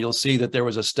in there, you'll see that there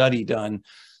was a study done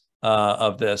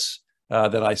of this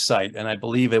that I cite, and I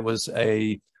believe it was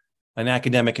an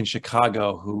academic in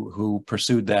Chicago who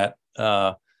pursued that,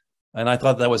 and I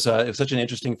thought that was such an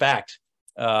interesting fact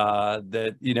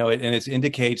that it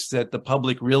indicates that the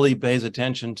public really pays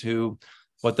attention to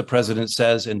what the president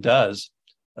says and does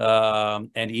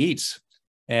and eats,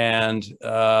 and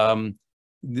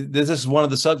this is one of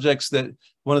the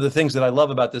things that I love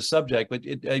about this subject. But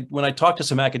when I talk to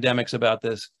some academics about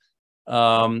this,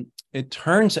 it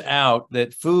turns out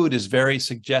that food is very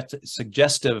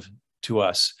suggestive to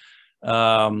us.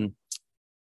 When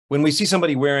we see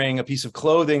somebody wearing a piece of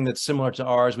clothing that's similar to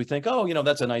ours, we think, oh,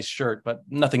 that's a nice shirt, but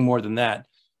nothing more than that.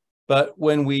 But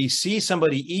when we see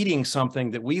somebody eating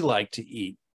something that we like to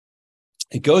eat,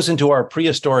 it goes into our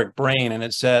prehistoric brain and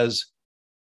it says,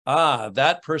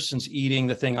 that person's eating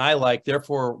the thing I like,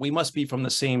 therefore we must be from the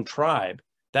same tribe.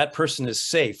 That person is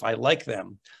safe. I like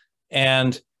them.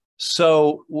 And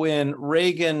so when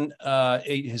Reagan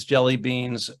ate his jelly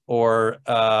beans, or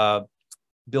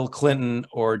Bill Clinton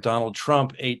or Donald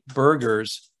Trump ate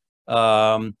burgers,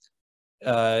 it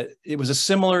was a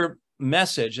similar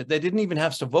message that they didn't even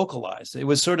have to vocalize. It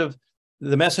was sort of,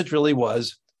 the message really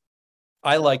was,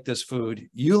 I like this food,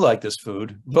 you like this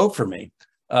food, vote for me.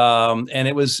 And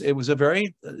it was a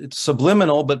very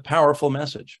subliminal but powerful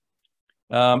message.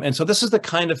 And so this is the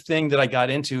kind of thing that I got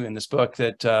into in this book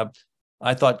that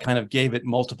I thought kind of gave it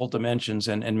multiple dimensions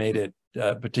and made it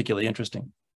particularly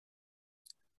interesting.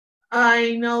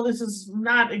 I know this is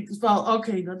not, well,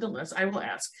 okay, nonetheless, I will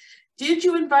ask. Did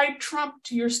you invite Trump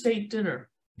to your state dinner?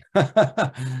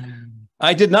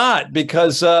 I did not,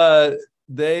 because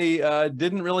they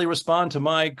didn't really respond to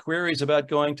my queries about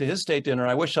going to his state dinner.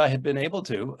 I wish I had been able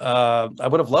to. I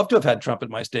would have loved to have had Trump at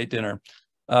my state dinner.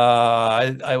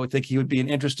 I would think he would be an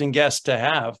interesting guest to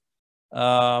have.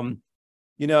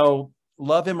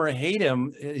 Love him or hate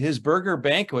him, his burger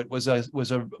banquet was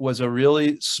a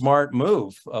really smart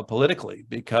move politically,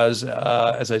 because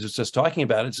as I was just talking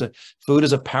about, food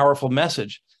is a powerful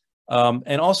message,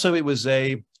 and also it was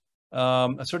a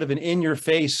sort of an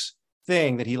in-your-face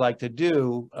thing that he liked to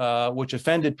do, which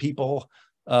offended people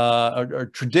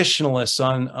or traditionalists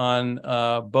on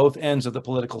both ends of the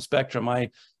political spectrum.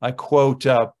 I quote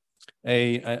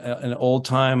an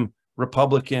old-time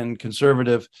Republican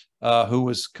conservative who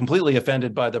was completely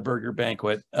offended by the burger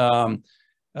banquet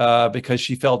because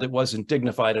she felt it wasn't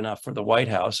dignified enough for the White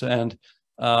House. And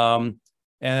even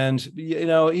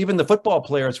the football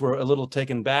players were a little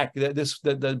taken back.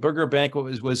 The burger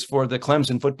banquet was for the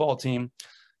Clemson football team,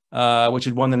 which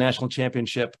had won the national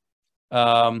championship.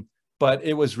 But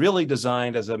it was really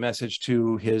designed as a message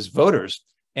to his voters.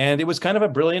 And it was kind of a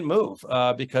brilliant move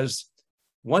because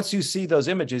once you see those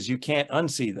images, you can't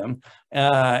unsee them,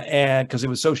 and because it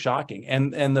was so shocking.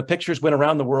 And the pictures went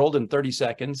around the world in 30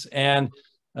 seconds and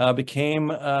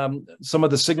became some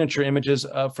of the signature images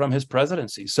from his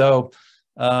presidency. So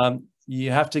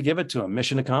you have to give it to him.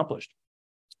 Mission accomplished.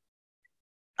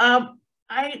 I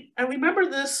remember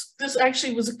this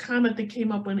actually was a comment that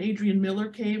came up when Adrian Miller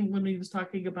came, when he was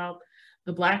talking about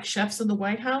the black chefs in the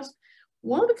White House.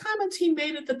 One of the comments he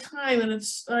made at the time, and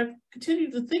I've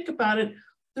continued to think about it,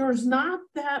 there's not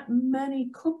that many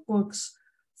cookbooks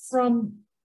from,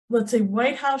 let's say,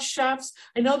 White House chefs.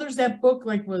 I know there's that book,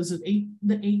 like, was it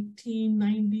the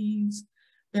 1890s,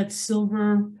 that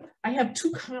silver. I have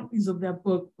 2 copies of that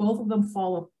book. Both of them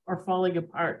are falling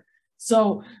apart.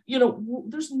 So,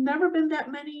 there's never been that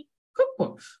many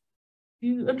cookbooks. Do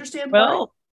you understand why?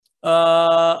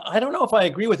 I don't know if I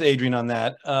agree with Adrian on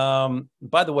that.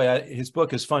 By the way, his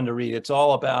book is fun to read. It's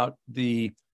all about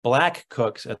the Black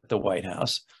cooks at the White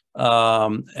House.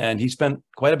 And he spent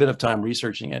quite a bit of time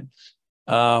researching it.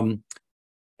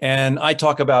 And I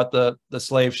talk about the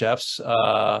slave chefs,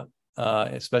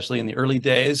 especially in the early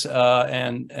days,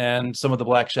 and some of the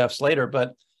Black chefs later.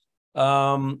 But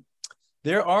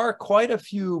there are quite a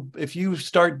few, if you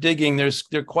start digging, there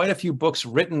are quite a few books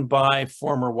written by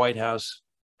former White House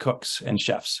cooks and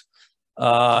chefs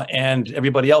and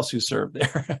everybody else who served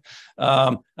there.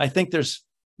 I think there's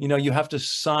you have to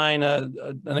sign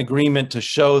an agreement to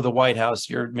show the White House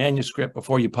your manuscript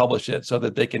before you publish it so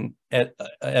that they can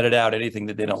edit out anything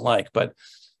that they don't like. But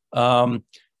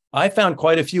I found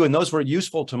quite a few, and those were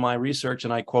useful to my research,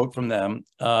 and I quote from them.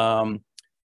 Walter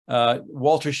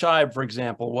Scheib, for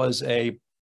example, was a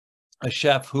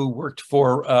chef who worked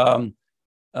for,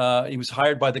 he was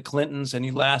hired by the Clintons, and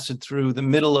he lasted through the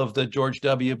middle of the George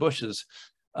W. Bushes.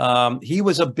 He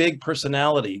was a big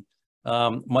personality,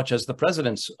 much as the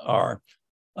presidents are.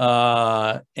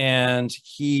 And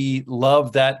he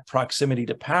loved that proximity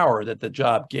to power that the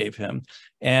job gave him,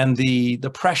 and the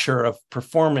pressure of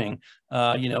performing,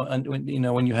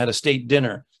 when you had a state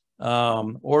dinner,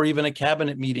 or even a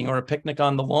cabinet meeting or a picnic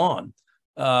on the lawn.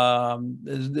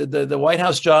 The White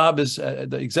House job is,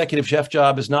 the executive chef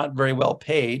job is not very well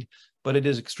paid, but it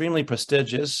is extremely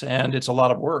prestigious, and it's a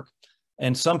lot of work.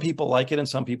 And some people like it and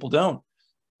some people don't.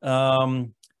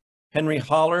 Henry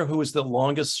Holler, who was the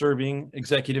longest serving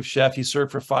executive chef, he served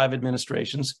for 5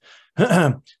 administrations.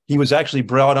 He was actually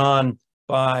brought on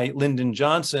by Lyndon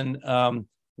Johnson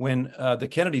when the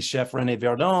Kennedy chef René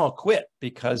Verdun quit,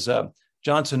 because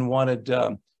Johnson wanted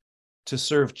to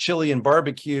serve chili and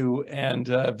barbecue, and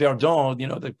Verdun,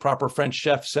 the proper French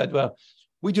chef, said, "Well,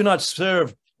 we do not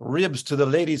serve ribs to the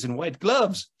ladies in white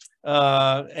gloves."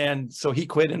 And so he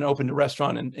quit and opened a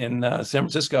restaurant in San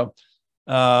Francisco.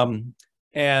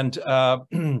 Henry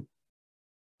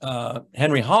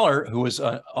Holler, who was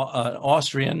an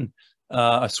Austrian,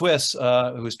 a Swiss,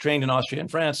 who was trained in Austria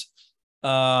and France,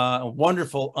 a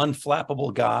wonderful,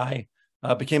 unflappable guy,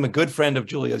 became a good friend of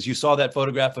Julia's. You saw that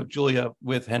photograph of Julia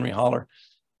with Henry Holler.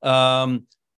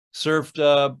 Served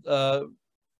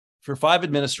for 5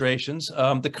 administrations.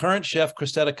 The current chef,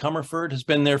 Christetta Comerford, has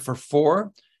been there for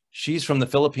 4. She's from the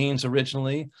Philippines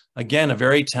originally. Again, a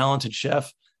very talented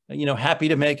chef. Happy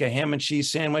to make a ham and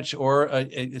cheese sandwich or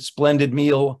a splendid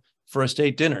meal for a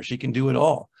state dinner. She can do it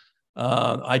all.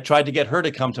 I tried to get her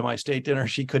to come to my state dinner.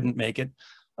 She couldn't make it.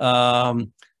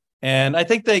 And I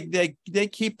think they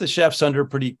keep the chefs under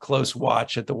pretty close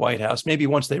watch at the White House. Maybe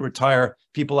once they retire,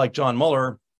 people like John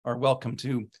Mueller are welcome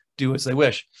to do as they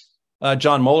wish.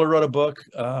 John Mueller wrote a book.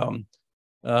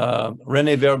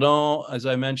 René Verdun, as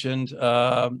I mentioned,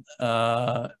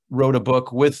 wrote a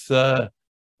book with,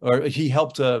 or he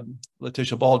helped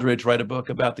Letitia Baldridge write a book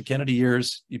about the Kennedy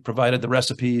years. He provided the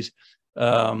recipes,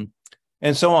 and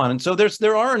so on. And so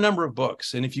there are a number of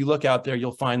books, and if you look out there,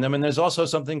 you'll find them. And there's also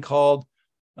something called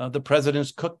the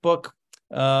President's Cookbook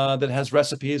that has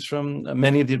recipes from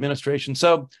many of the administration.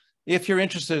 So if you're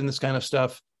interested in this kind of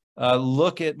stuff,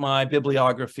 look at my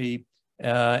bibliography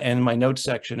and my notes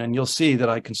section, and you'll see that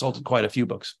I consulted quite a few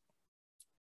books.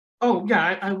 Oh,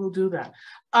 yeah, I will do that.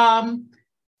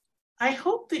 I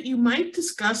hope that you might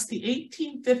discuss the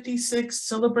 1856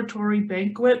 celebratory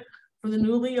banquet for the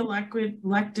newly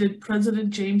elected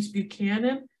President James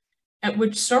Buchanan, at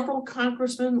which several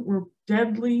congressmen were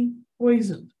deadly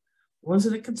poisoned. Was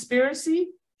it a conspiracy?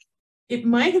 It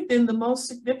might have been the most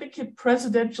significant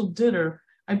presidential dinner.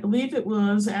 I believe it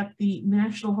was at the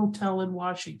National Hotel in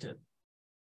Washington.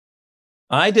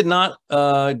 I did not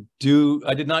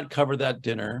cover that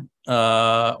dinner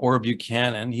or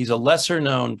Buchanan. He's a lesser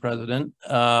known president.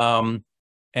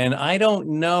 And I don't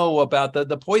know about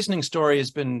the poisoning story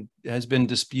has been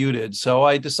disputed. So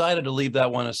I decided to leave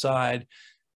that one aside.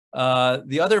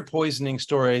 The other poisoning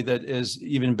story that is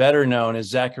even better known is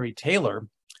Zachary Taylor,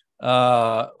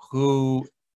 who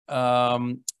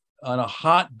on a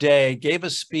hot day gave a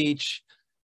speech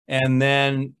and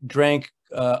then drank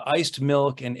iced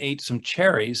milk and ate some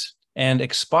cherries and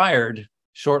expired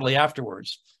shortly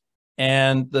afterwards.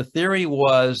 And the theory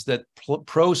was that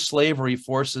pro-slavery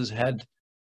forces had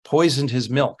poisoned his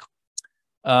milk.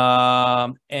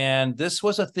 And this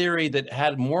was a theory that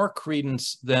had more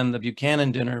credence than the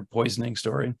Buchanan dinner poisoning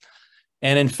story.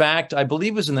 And in fact, I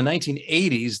believe it was in the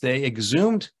 1980s, they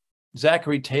exhumed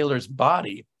Zachary Taylor's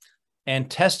body and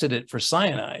tested it for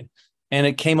cyanide, and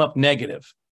it came up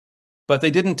negative. But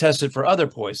they didn't test it for other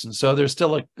poisons, so there's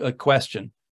still a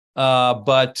question.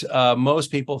 But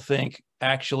most people think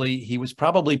actually he was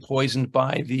probably poisoned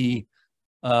by the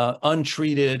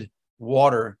untreated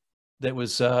water that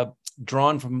was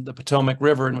drawn from the Potomac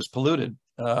River and was polluted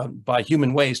by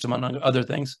human waste, among other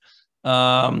things,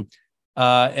 and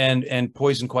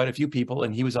poisoned quite a few people.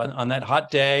 And he was on that hot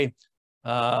day,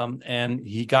 and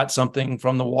he got something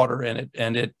from the water,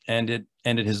 and it ended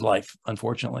his life,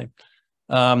 unfortunately.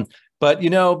 But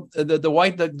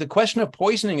the question of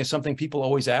poisoning is something people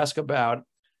always ask about,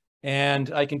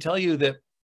 and I can tell you that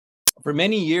for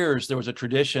many years there was a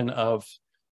tradition of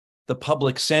the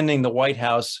public sending the White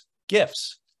House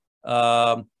gifts.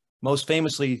 most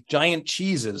famously giant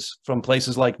cheeses from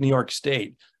places like New York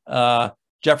State.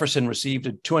 Jefferson received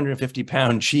a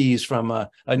 250-pound cheese from a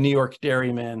New York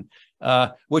dairyman,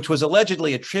 which was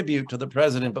allegedly a tribute to the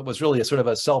president, but was really a sort of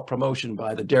a self-promotion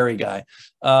by the dairy guy.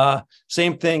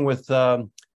 Same thing with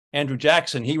Andrew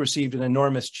Jackson. He received an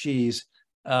enormous cheese.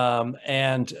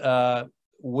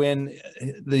 When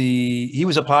he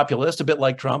was a populist, a bit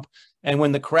like Trump, and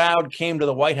when the crowd came to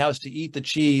the White House to eat the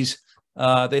cheese,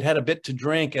 they'd had a bit to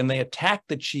drink, and they attacked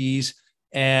the cheese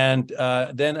and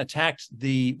then attacked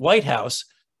the White House.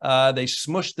 They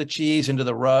smushed the cheese into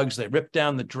the rugs. They ripped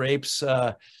down the drapes.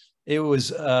 It was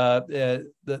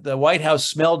the White House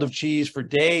smelled of cheese for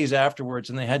days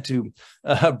afterwards, and they had to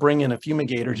bring in a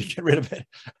fumigator to get rid of it.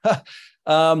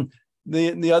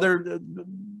 The other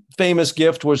famous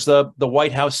gift was the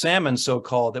White House salmon,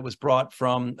 so-called, that was brought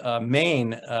from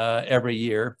Maine every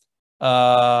year.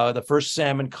 The first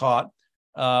salmon caught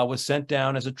was sent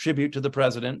down as a tribute to the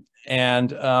president, and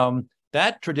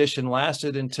that tradition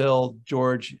lasted until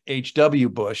George H.W.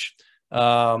 Bush,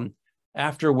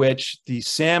 after which the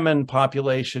salmon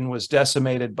population was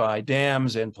decimated by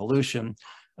dams and pollution.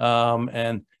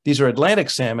 And these are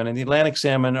Atlantic salmon, and the Atlantic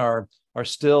salmon are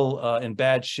still in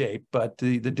bad shape, but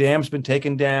the dam's been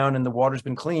taken down and the water's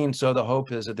been cleaned. So the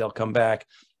hope is that they'll come back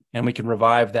and we can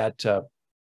revive that.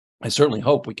 I certainly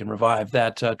hope we can revive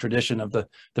that tradition of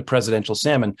the presidential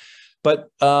salmon. But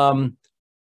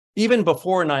even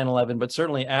before 9/11, but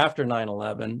certainly after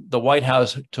 9/11, the White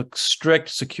House took strict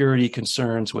security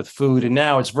concerns with food, and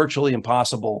now it's virtually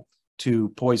impossible to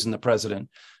poison the president.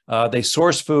 They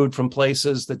source food from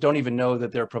places that don't even know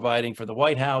that they're providing for the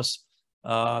White House.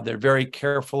 They're very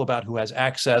careful about who has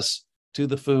access to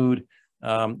the food.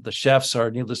 The chefs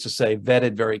are, needless to say,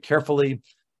 vetted very carefully.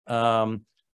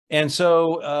 And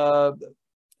so,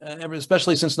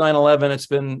 especially since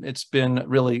 9/11, it's been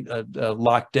really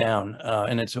locked down,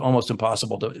 and it's almost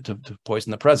impossible to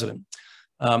poison the president.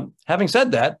 Having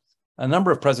said that, a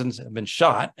number of presidents have been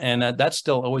shot, and that's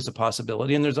still always a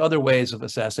possibility. And there's other ways of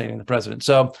assassinating the president.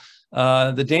 So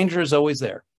the danger is always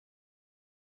there.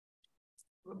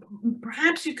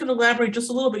 Perhaps you could elaborate just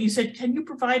a little bit. You said, can you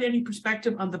provide any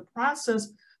perspective on the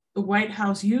process the White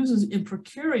House uses in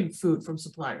procuring food from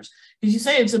suppliers? Because you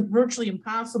say it's virtually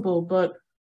impossible, but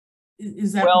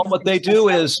is that? Well, what they do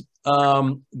is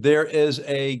there is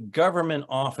a government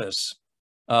office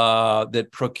that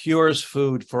procures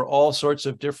food for all sorts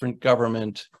of different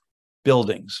government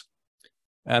buildings.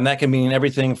 And that can mean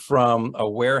everything from a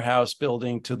warehouse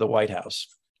building to the White House.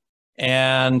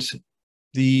 And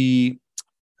the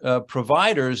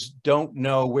providers don't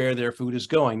know where their food is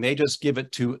going. They just give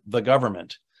it to the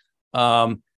government.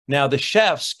 Now, the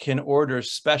chefs can order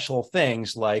special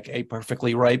things like a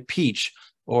perfectly ripe peach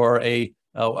or a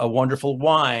wonderful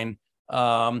wine.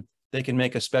 They can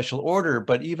make a special order,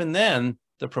 but even then,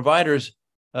 the providers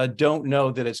don't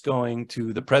know that it's going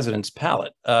to the president's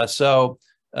palate. So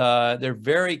they're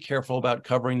very careful about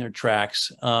covering their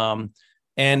tracks. And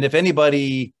if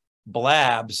anybody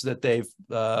blabs that they've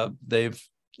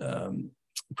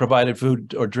provided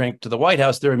food or drink to the White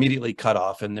House, they're immediately cut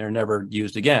off and they're never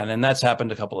used again. And that's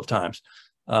happened a couple of times,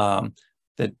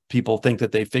 that people think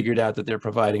that they figured out that they're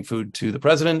providing food to the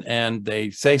president and they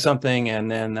say something and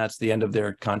then that's the end of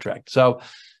their contract. So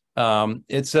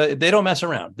it's they don't mess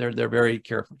around. They're very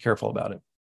careful about it.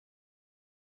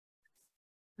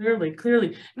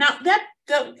 Clearly. Now that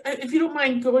if you don't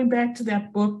mind going back to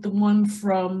that book, the one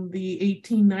from the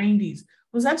 1890s,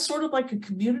 was that sort of like a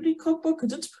community cookbook?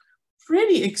 Because it's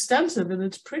pretty extensive and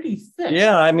it's pretty thick.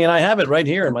 Yeah, I mean, I have it right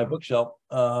here in my bookshelf.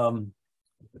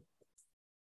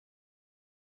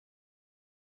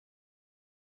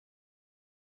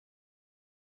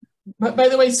 But by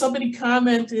the way, somebody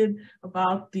commented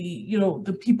about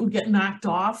the people get knocked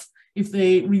off if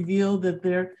they reveal that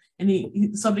they're,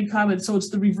 and somebody commented, so it's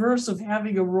the reverse of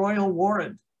having a royal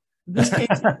warrant. In this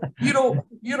case, you don't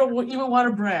even want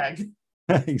to brag.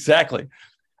 Exactly.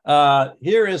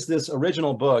 Here is this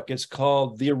original book. It's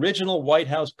called The Original White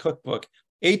House Cookbook,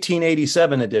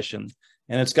 1887 edition.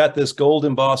 And it's got this gold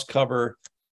embossed cover,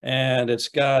 and it's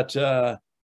got a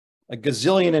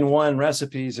gazillion and one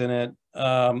recipes in it,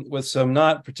 with some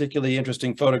not particularly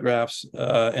interesting photographs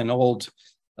and old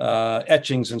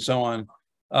etchings and so on.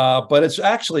 But it's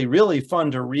actually really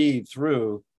fun to read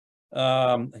through.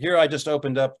 Here I just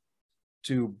opened up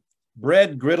to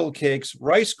bread griddle cakes,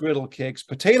 rice griddle cakes,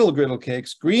 potato griddle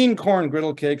cakes, green corn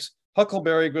griddle cakes,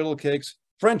 huckleberry griddle cakes,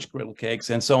 French griddle cakes,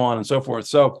 and so on and so forth.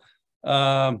 So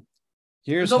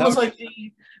here's it's almost like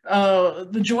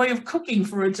the joy of cooking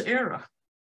for its era.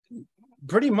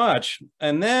 Pretty much.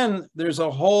 And then there's a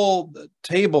whole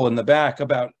table in the back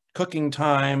about cooking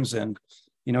times, and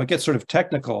it gets sort of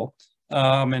technical,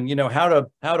 and how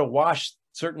to wash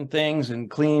certain things and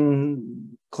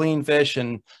clean fish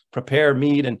and prepare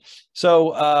meat. And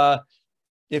so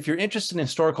if you're interested in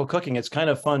historical cooking, it's kind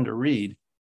of fun to read.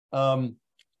 The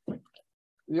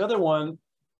other one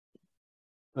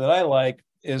that I like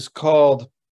is called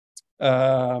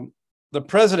The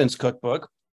President's Cookbook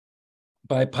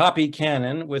by Poppy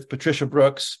Cannon with Patricia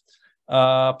Brooks.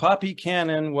 Poppy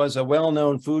Cannon was a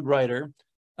well-known food writer,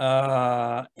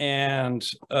 and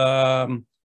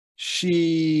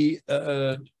she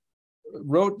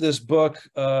wrote this book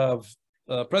of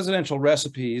presidential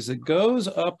recipes. It goes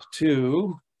up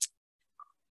to,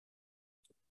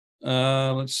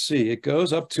 let's see, it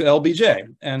goes up to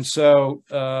LBJ. And so,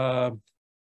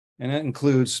 and it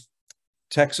includes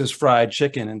Texas fried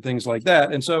chicken and things like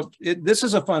that. And so this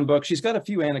is a fun book. She's got a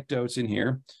few anecdotes in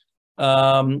here.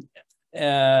 And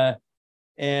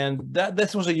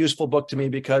this was a useful book to me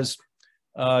because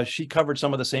she covered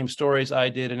some of the same stories I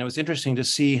did. And it was interesting to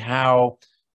see how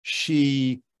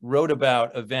she wrote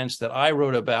about events that I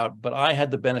wrote about, but I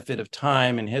had the benefit of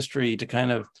time and history to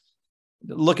kind of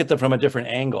look at them from a different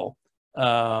angle.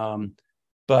 But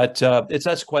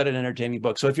that's quite an entertaining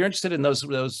book. So if you're interested in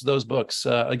those books,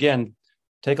 again,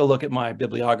 take a look at my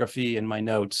bibliography and my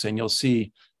notes, and you'll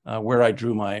see where I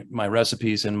drew my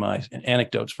recipes and my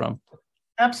anecdotes from.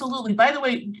 Absolutely. By the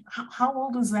way, how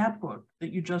old is that book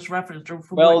that you just referenced? Or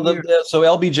well, so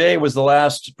LBJ was the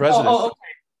last president. Oh,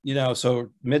 okay.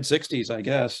 So mid 60s, I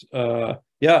guess.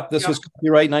 Yeah, this was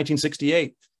copyright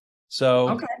 1968. So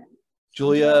okay.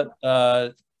 Julia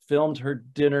filmed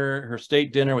her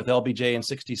state dinner with LBJ in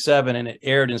 67, and it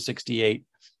aired in 68.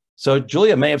 So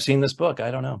Julia may have seen this book.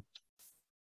 I don't know.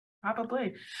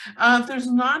 Probably. If there's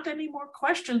not any more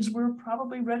questions, we're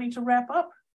probably ready to wrap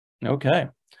up. Okay.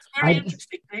 Very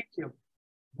interesting. Thank you.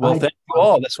 Well, thank you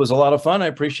all. This was a lot of fun. I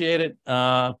appreciate it.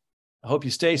 I hope you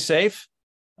stay safe.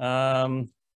 And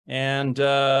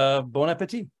bon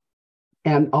appetit.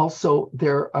 And also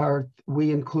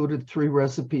we included 3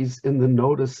 recipes in the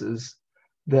notices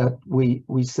that we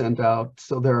sent out.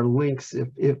 So there are links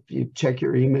if you check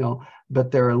your email,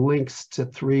 but there are links to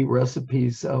 3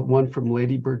 recipes, one from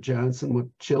Lady Bird Johnson with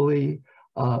chili,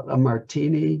 a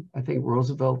martini, I think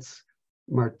Roosevelt's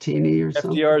martini or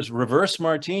something. FDR's reverse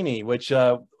martini, which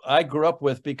I grew up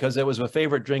with because it was a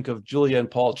favorite drink of Julia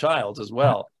and Paul Childs as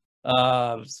well.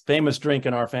 Famous drink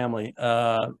in our family.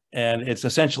 And it's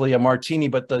essentially a martini,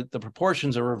 but the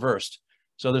proportions are reversed.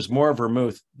 So there's more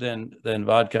vermouth than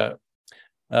vodka.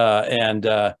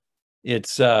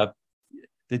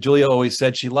 Julia always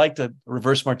said she liked a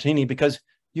reverse martini because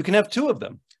you can have 2 of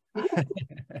them.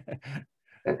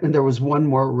 And there was one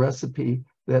more recipe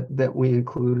that we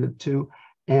included too.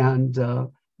 And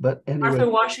but anyway, Martha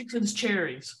Washington's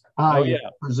cherries. Oh yeah,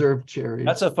 preserved cherries.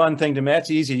 That's a fun thing to make.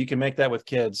 That's easy. You can make that with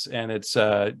kids, and it's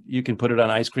you can put it on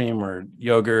ice cream or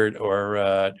yogurt,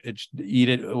 or eat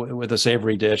it with a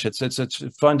savory dish. It's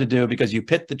fun to do because you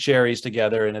pit the cherries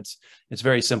together, and it's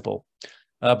very simple.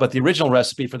 But the original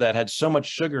recipe for that had so much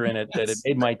sugar in it that it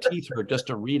made my teeth hurt just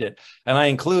to read it. And I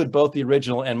include both the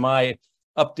original and my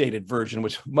updated version,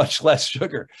 which much less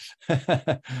sugar.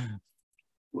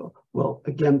 Well,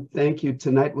 again, thank you.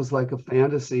 Tonight was like a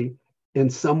fantasy. In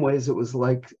some ways, it was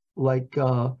like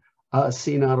a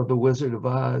scene out of The Wizard of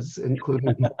Oz,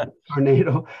 including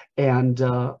tornado. And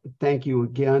thank you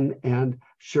again. And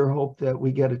sure hope that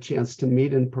we get a chance to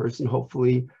meet in person.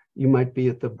 Hopefully, you might be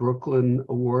at the Brooklyn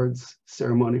Awards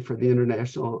ceremony for the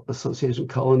International Association of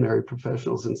Culinary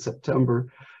Professionals in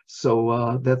September.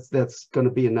 So that's going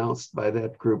to be announced by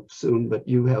that group soon, but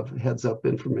you have heads up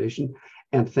information.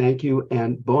 And thank you,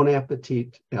 and bon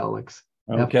appetit, Alex.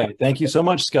 Okay, thank you so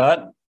much, Scott.